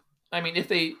 but if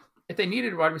they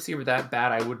needed a wide receiver that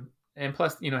bad, I would. And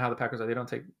plus, how the Packers are, they don't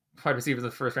take wide receivers in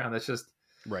the first round. That's just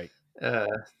right.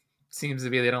 Seems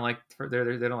to be they don't like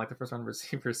the first round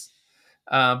receivers.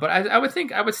 But I would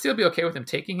think I would still be okay with them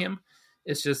taking him.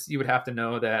 It's just you would have to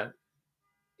know that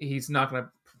he's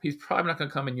probably not gonna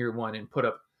come in year 1 and put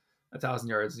up 1,000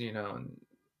 yards, and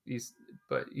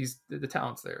the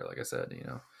talent's there, like I said,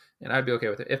 and I'd be okay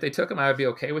with it. If they took him, I would be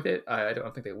okay with it. I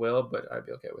don't think they will, but I'd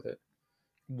be okay with it.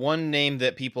 One name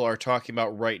that people are talking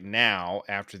about right now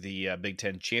after the Big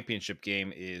Ten championship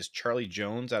game is Charlie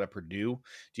Jones out of Purdue.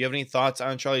 Do you have any thoughts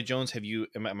on Charlie Jones?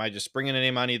 Am I just springing a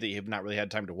name on you that you have not really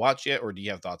had time to watch yet, or do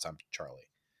you have thoughts on Charlie?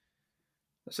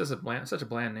 It's just such a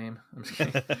bland name. I'm just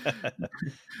kidding.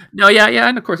 No, yeah,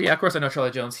 and of course I know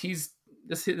Charlie Jones. He's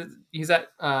at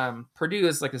Purdue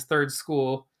is like his third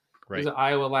school. Right. He was at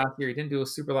Iowa last year. He didn't do a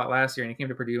super lot last year, and he came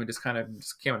to Purdue and just came out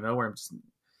of nowhere.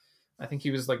 I think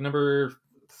he was like number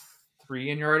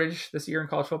 3 in yardage this year in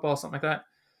college football, something like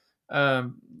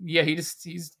that.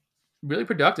 He's really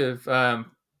productive. But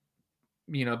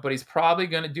he's probably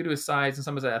going to, due to his size and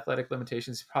some of his athletic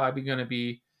limitations, he's probably going to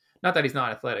be, not that he's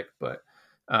not athletic, but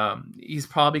he's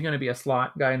probably going to be a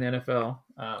slot guy in the NFL.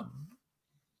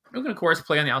 He can, of course,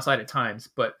 play on the outside at times,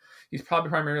 but he's probably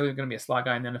primarily going to be a slot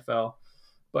guy in the NFL.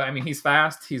 But I mean, he's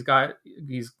fast. He can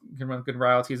run good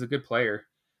routes. He's a good player.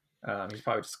 He's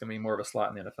probably just going to be more of a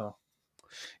slot in the NFL.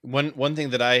 One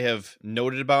thing that I have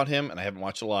noted about him, and I haven't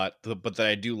watched a lot, but that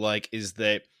I do like, is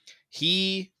that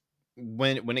he,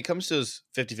 when it comes to his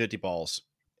 50-50 balls,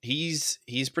 he's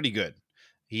pretty good.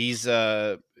 He's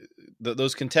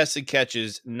those contested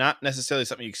catches, not necessarily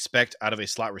something you expect out of a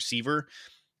slot receiver,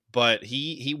 but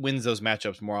he wins those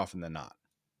matchups more often than not.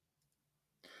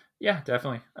 Yeah,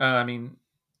 definitely. I mean,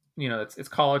 it's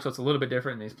college, so it's a little bit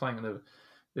different, and he's playing in the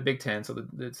Big Ten, so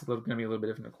it's going to be a little bit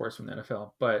different, of course, from the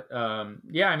NFL. But I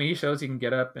mean, he shows he can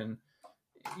get up, and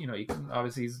you can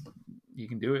obviously you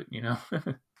can do it.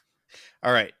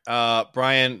 All right,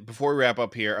 Brian. Before we wrap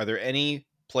up here, are there any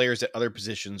players at other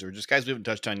positions, or just guys we haven't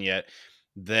touched on yet,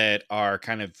 that are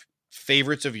kind of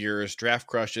favorites of yours, draft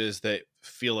crushes that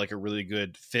feel like a really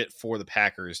good fit for the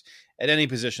Packers at any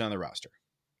position on the roster?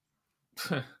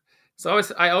 So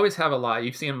I always have a lot.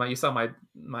 You saw my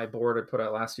board I put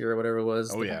out last year or whatever it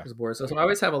was. Oh, yeah. Packers board. So I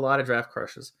always have a lot of draft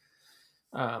crushes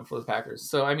for the Packers.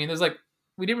 So I mean,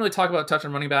 we didn't really talk about touch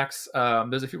on running backs.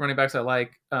 There's a few running backs I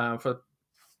like for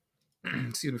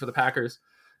the Packers.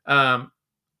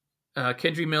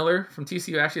 Kendry Miller from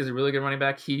TCU actually is a really good running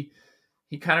back. He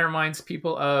kind of reminds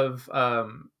people of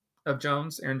Aaron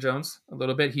Jones a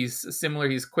little bit. He's similar.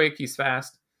 He's quick. He's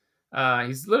fast.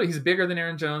 He's bigger than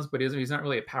Aaron Jones, but he's not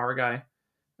really a power guy.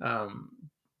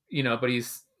 But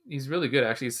he's really good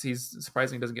actually. He's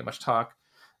surprisingly doesn't get much talk.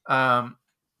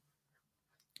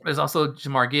 There's also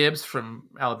Jahmyr Gibbs from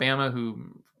Alabama,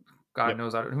 who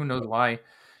knows who knows why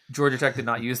Georgia Tech did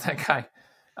not use that guy.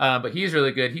 But he's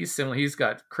really good. He's similar. He's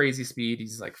got crazy speed.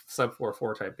 He's like sub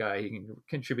 4.4 type guy. He can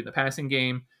contribute in the passing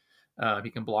game. He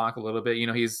can block a little bit. You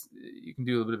can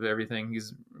do a little bit of everything.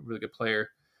 He's a really good player.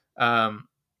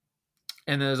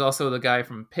 And there's also the guy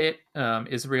from Pitt,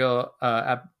 Israel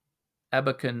Abanikanda. I'm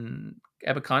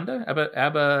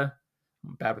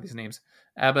bad with these names.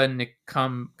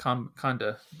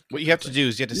 Abanikanda. What you have to do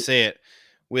is you have to say it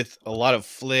with a lot of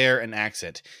flair and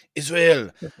accent.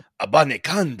 Israel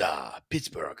Abanikanda,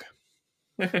 Pittsburgh.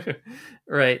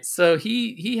 Right. So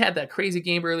he had that crazy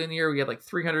game early in the year. We had like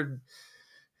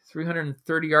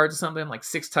 330 yards or something, like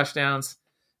 6 touchdowns.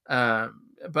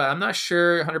 But I'm not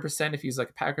sure 100% if he's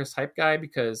like a Packers type guy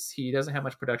because he doesn't have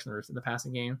much production in the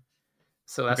passing game.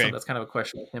 So that's kind of a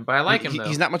question with him. But I like him though.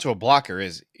 He's not much of a blocker,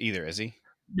 is he?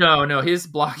 No. His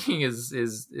blocking is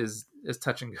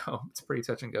touch and go. It's pretty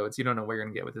touch and go. You don't know where you're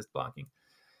gonna get with his blocking.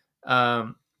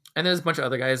 And there's a bunch of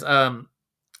other guys. I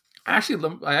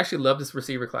actually love this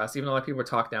receiver class, even though a lot of people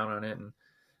talk down on it, and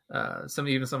some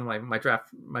of my draft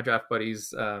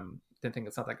buddies didn't think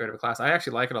it's not that great of a class. I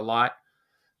actually like it a lot.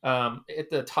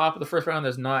 At the top of the first round,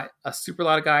 there's not a super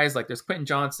lot of guys. Like there's Quentin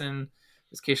Johnson,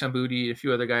 there's Kayshon Boutte, a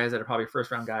few other guys that are probably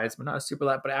first round guys, but not a super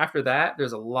lot. But after that,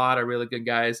 there's a lot of really good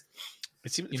guys.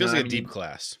 It feels like a deep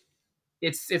class.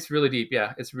 It's really deep.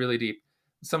 Yeah, it's really deep.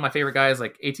 Some of my favorite guys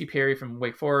like A.T. Perry from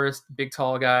Wake Forest, big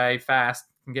tall guy, fast,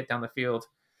 can get down the field.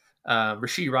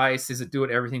 Rashee Rice is a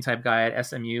do-it-everything type guy at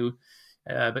SMU.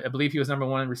 I believe he was number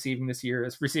 1 in receiving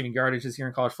yardage this year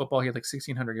in college football. He had like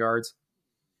 1,600 yards.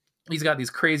 He's got these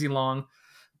crazy long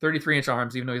 33-inch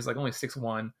arms, even though he's like only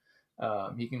 6'1".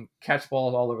 He can catch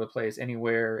balls all over the place,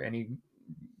 anywhere,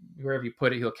 wherever you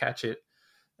put it, he'll catch it.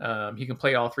 He can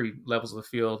play all 3 levels of the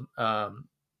field.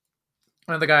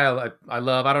 Another guy I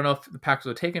love, I don't know if the Packers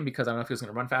would take him because I don't know if he was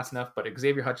going to run fast enough, but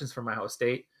Xavier Hutchins from Ohio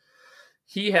State.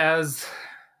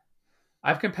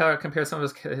 I've compared some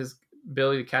of his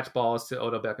ability to catch balls to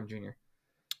Odell Beckham Jr.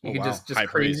 He can just High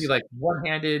crazy, praise. like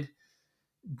one-handed,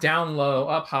 down low,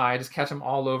 up high, just catch them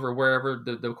all over wherever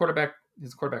the quarterback.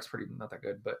 His quarterback's pretty not that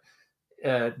good, but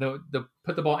they'll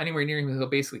put the ball anywhere near him, he'll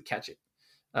basically catch it.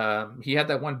 He had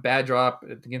that one bad drop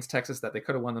against Texas that they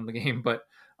could have won them the game, but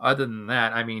other than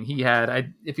that, I mean, he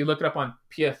had. If you look it up on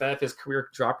PFF, his career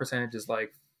drop percentage is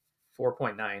like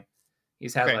 4.9.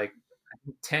 He's had like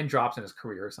 10 drops in his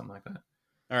career or something like that.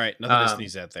 All right, nothing to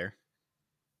sneeze at there.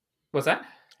 What's that?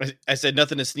 I said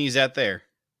nothing to sneeze at there.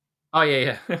 Oh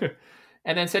yeah.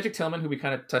 And then Cedric Tillman, who we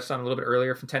kind of touched on a little bit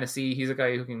earlier from Tennessee, he's a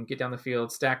guy who can get down the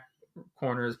field, stack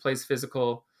corners, plays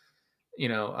physical.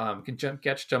 Can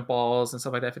catch jump balls and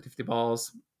stuff like that, 50-50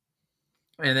 balls.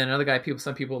 And then another guy,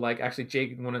 some people like,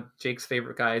 actually one of Jake's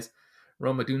favorite guys,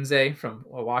 Rome Odunze from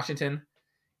Washington.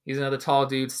 He's another tall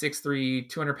dude, 6'3",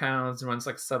 200 pounds, runs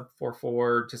like sub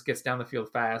 4.4, just gets down the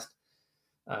field fast.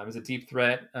 He's a deep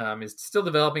threat. He's still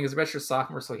developing. He's a redshirt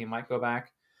sophomore, so he might go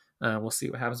back. We'll see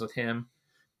what happens with him.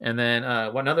 And then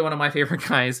another one of my favorite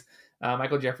guys,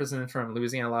 Michael Jefferson from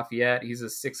Louisiana Lafayette. He's a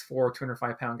 6'4",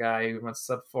 205-pound guy who runs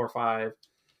sub 4.5.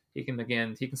 He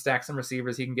can stack some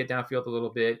receivers. He can get downfield a little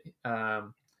bit.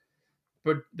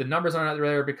 But the numbers aren't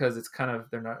there because they're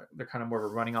kind of more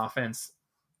of a running offense.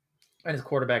 And his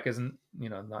quarterback isn't,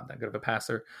 not that good of a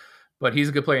passer. But he's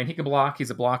a good player and he can block. He's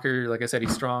a blocker. Like I said,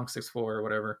 he's strong, 6'4" or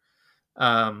whatever.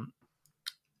 And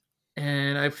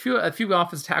a few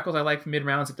offensive tackles I like mid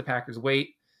rounds if the Packers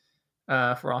wait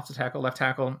for offensive tackle, left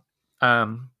tackle.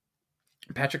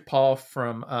 Patrick Paul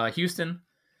from Houston.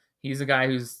 He's a guy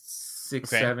who's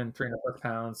 6'7", 300+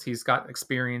 pounds. He's got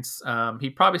experience. He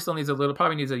probably still needs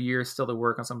a year still to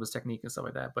work on some of his technique and stuff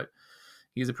like that. But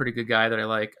he's a pretty good guy that I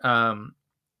like.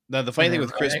 Now the funny thing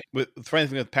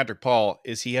with Patrick Paul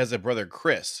is he has a brother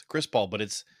Chris Paul, but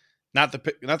it's not the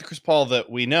Chris Paul that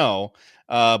we know.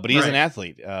 But he's an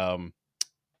athlete.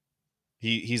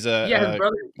 He's a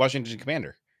Washington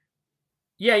Commander.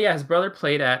 Yeah. His brother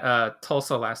played at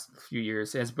Tulsa last few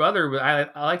years. His brother, I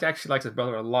liked his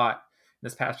brother a lot in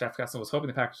this past draft class. I was hoping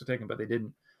the Packers would take him, but they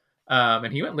didn't.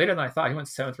 And he went later than I thought. He went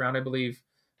 7th round, I believe.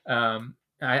 I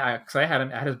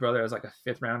had his brother as like a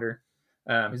 5th rounder.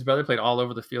 His brother played all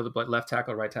over the field, but left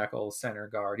tackle, right tackle, center,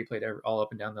 guard. He played all up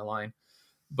and down the line.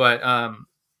 But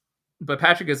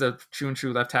Patrick is a true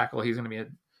left tackle. He's going to be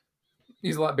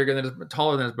he's a lot bigger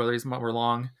taller than his brother. He's more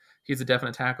long. He's a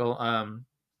definite tackle.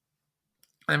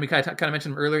 And we kind of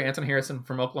mentioned him earlier, Anton Harrison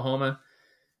from Oklahoma.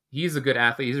 He's a good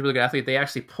athlete. He's a really good athlete.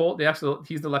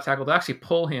 He's the left tackle. They'll actually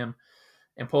pull him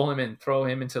and throw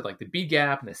him into like the B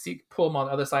gap and the C, pull him on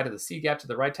the other side of the C gap to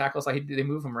the right tackle side. They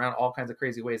move him around all kinds of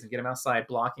crazy ways and get him outside,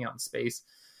 blocking out in space.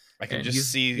 I can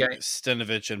just see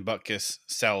Stenavich and Butkus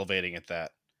salivating at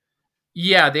that.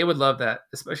 Yeah, they would love that,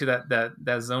 especially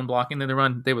that zone blocking that they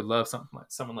run. They would love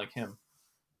someone like him.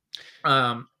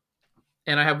 And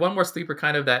I have one more sleeper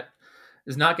kind of that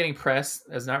is not getting press,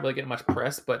 is not really getting much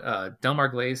press, but Delmar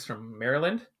Glaze from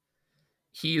Maryland.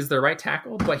 He's the right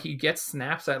tackle, but he gets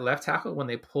snaps at left tackle when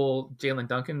they pull Jalen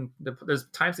Duncan. There's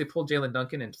times they pulled Jalen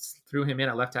Duncan and threw him in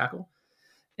at left tackle.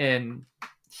 And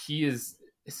he is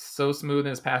so smooth in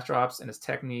his pass drops and his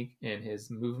technique and his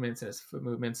movements and his foot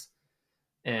movements.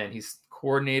 And he's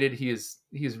coordinated. He is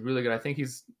really good. I think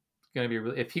he's going to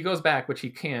be if he goes back, which he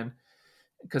can,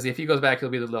 because if he goes back, he'll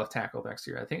be the left tackle next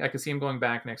year. I think I could see him going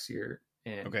back next year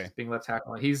and being left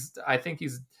tackle. I think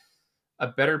he's a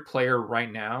better player right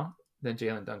now than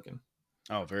Jalen Duncan.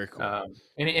 Oh, very cool.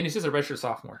 And he's just a redshirt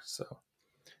sophomore. So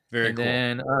very cool.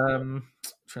 And then I'm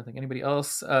trying to think anybody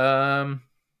else.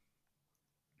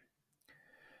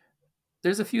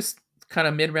 There's a few kind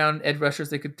of mid-round edge rushers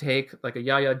they could take, like a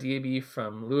Yaya Diaby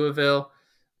from Louisville,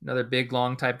 another big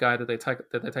long type guy that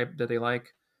they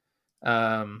like.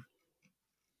 And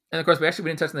of course, we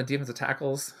didn't touch on the defensive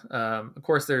tackles. Of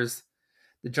course, there's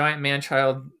the giant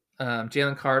man-child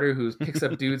Jalen Carter, who picks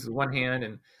up dudes with one hand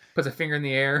and puts a finger in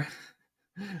the air.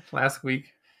 This past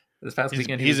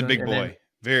weekend, he's a big boy,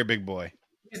 very big boy.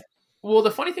 Well,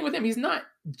 the funny thing with him, he's not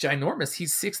ginormous.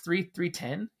 He's 6'3",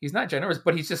 310. He's not ginormous,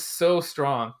 but he's just so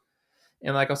strong.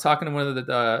 And like I was talking to one of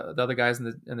the other guys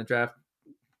in the draft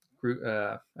group,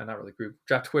 not really group,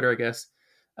 draft Twitter, I guess.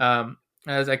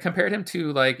 As I compared him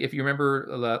to, like, if you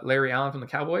remember Larry Allen from the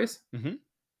Cowboys,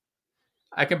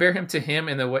 I compare him to him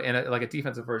in a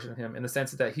defensive version of him, in the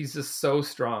sense that he's just so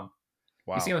strong.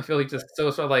 Wow. You see him on the field, he's just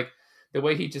so strong. Like the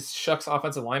way he just shucks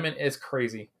offensive linemen is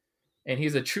crazy. And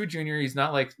he's a true junior. He's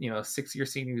not like, a 6-year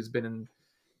senior who's been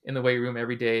in the weight room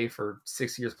every day for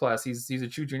 6 years plus. He's a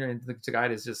true junior, and the guy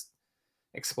is just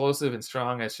explosive and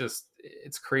strong.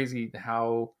 It's crazy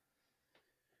how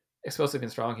explosive and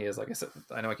strong he is. Like I said,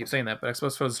 I know I keep saying that, but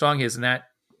explosive and strong he is in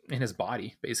his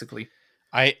body, basically.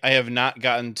 I have not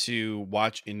gotten to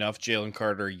watch enough Jalen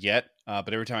Carter yet.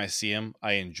 but every time I see him,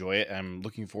 I enjoy it. I'm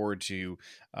looking forward to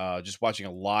just watching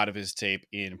a lot of his tape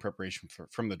in preparation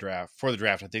for the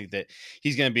draft. I think that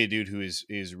he's going to be a dude who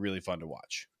is really fun to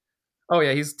watch. Oh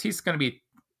yeah, he's going to be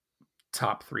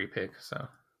top 3 pick. So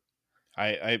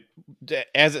I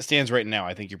as it stands right now,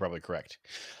 I think you're probably correct.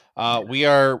 We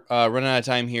are running out of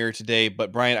time here today,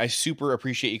 but Brian, I super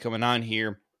appreciate you coming on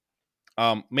here.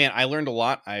 Man, I learned a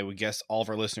lot. I would guess all of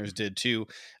our listeners did too.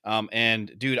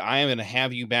 And dude, I am going to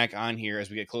have you back on here as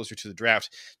we get closer to the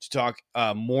draft to talk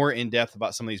more in depth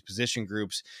about some of these position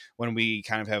groups when we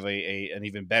kind of have an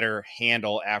even better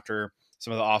handle after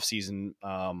some of the offseason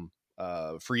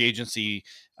free agency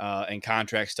and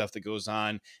contract stuff that goes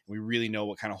on. We really know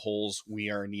what kind of holes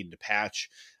we are needing to patch.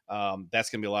 That's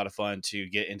going to be a lot of fun to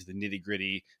get into the nitty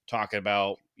gritty, talking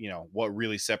about, what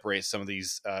really separates some of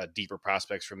these deeper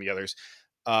prospects from the others.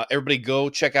 Everybody go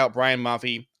check out Brian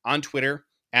Maffei on Twitter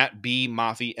at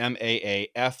bmaffei,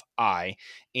 Maafi,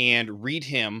 and read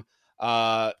him.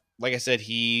 Like I said,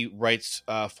 he writes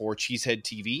for Cheesehead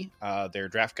TV, their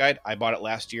draft guide. I bought it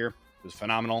last year. It was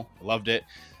phenomenal. I loved it.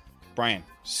 Brian,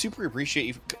 super appreciate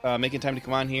you making time to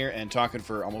come on here and talking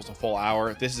for almost a full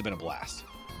hour. This has been a blast.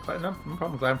 No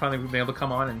problem. Glad I'm finally been able to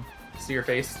come on and see your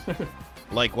face.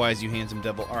 Likewise, you handsome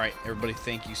devil. All right, everybody,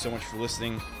 thank you so much for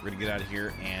listening. We're going to get out of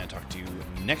here and talk to you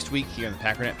next week here on the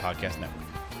Packernet Podcast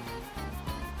Network.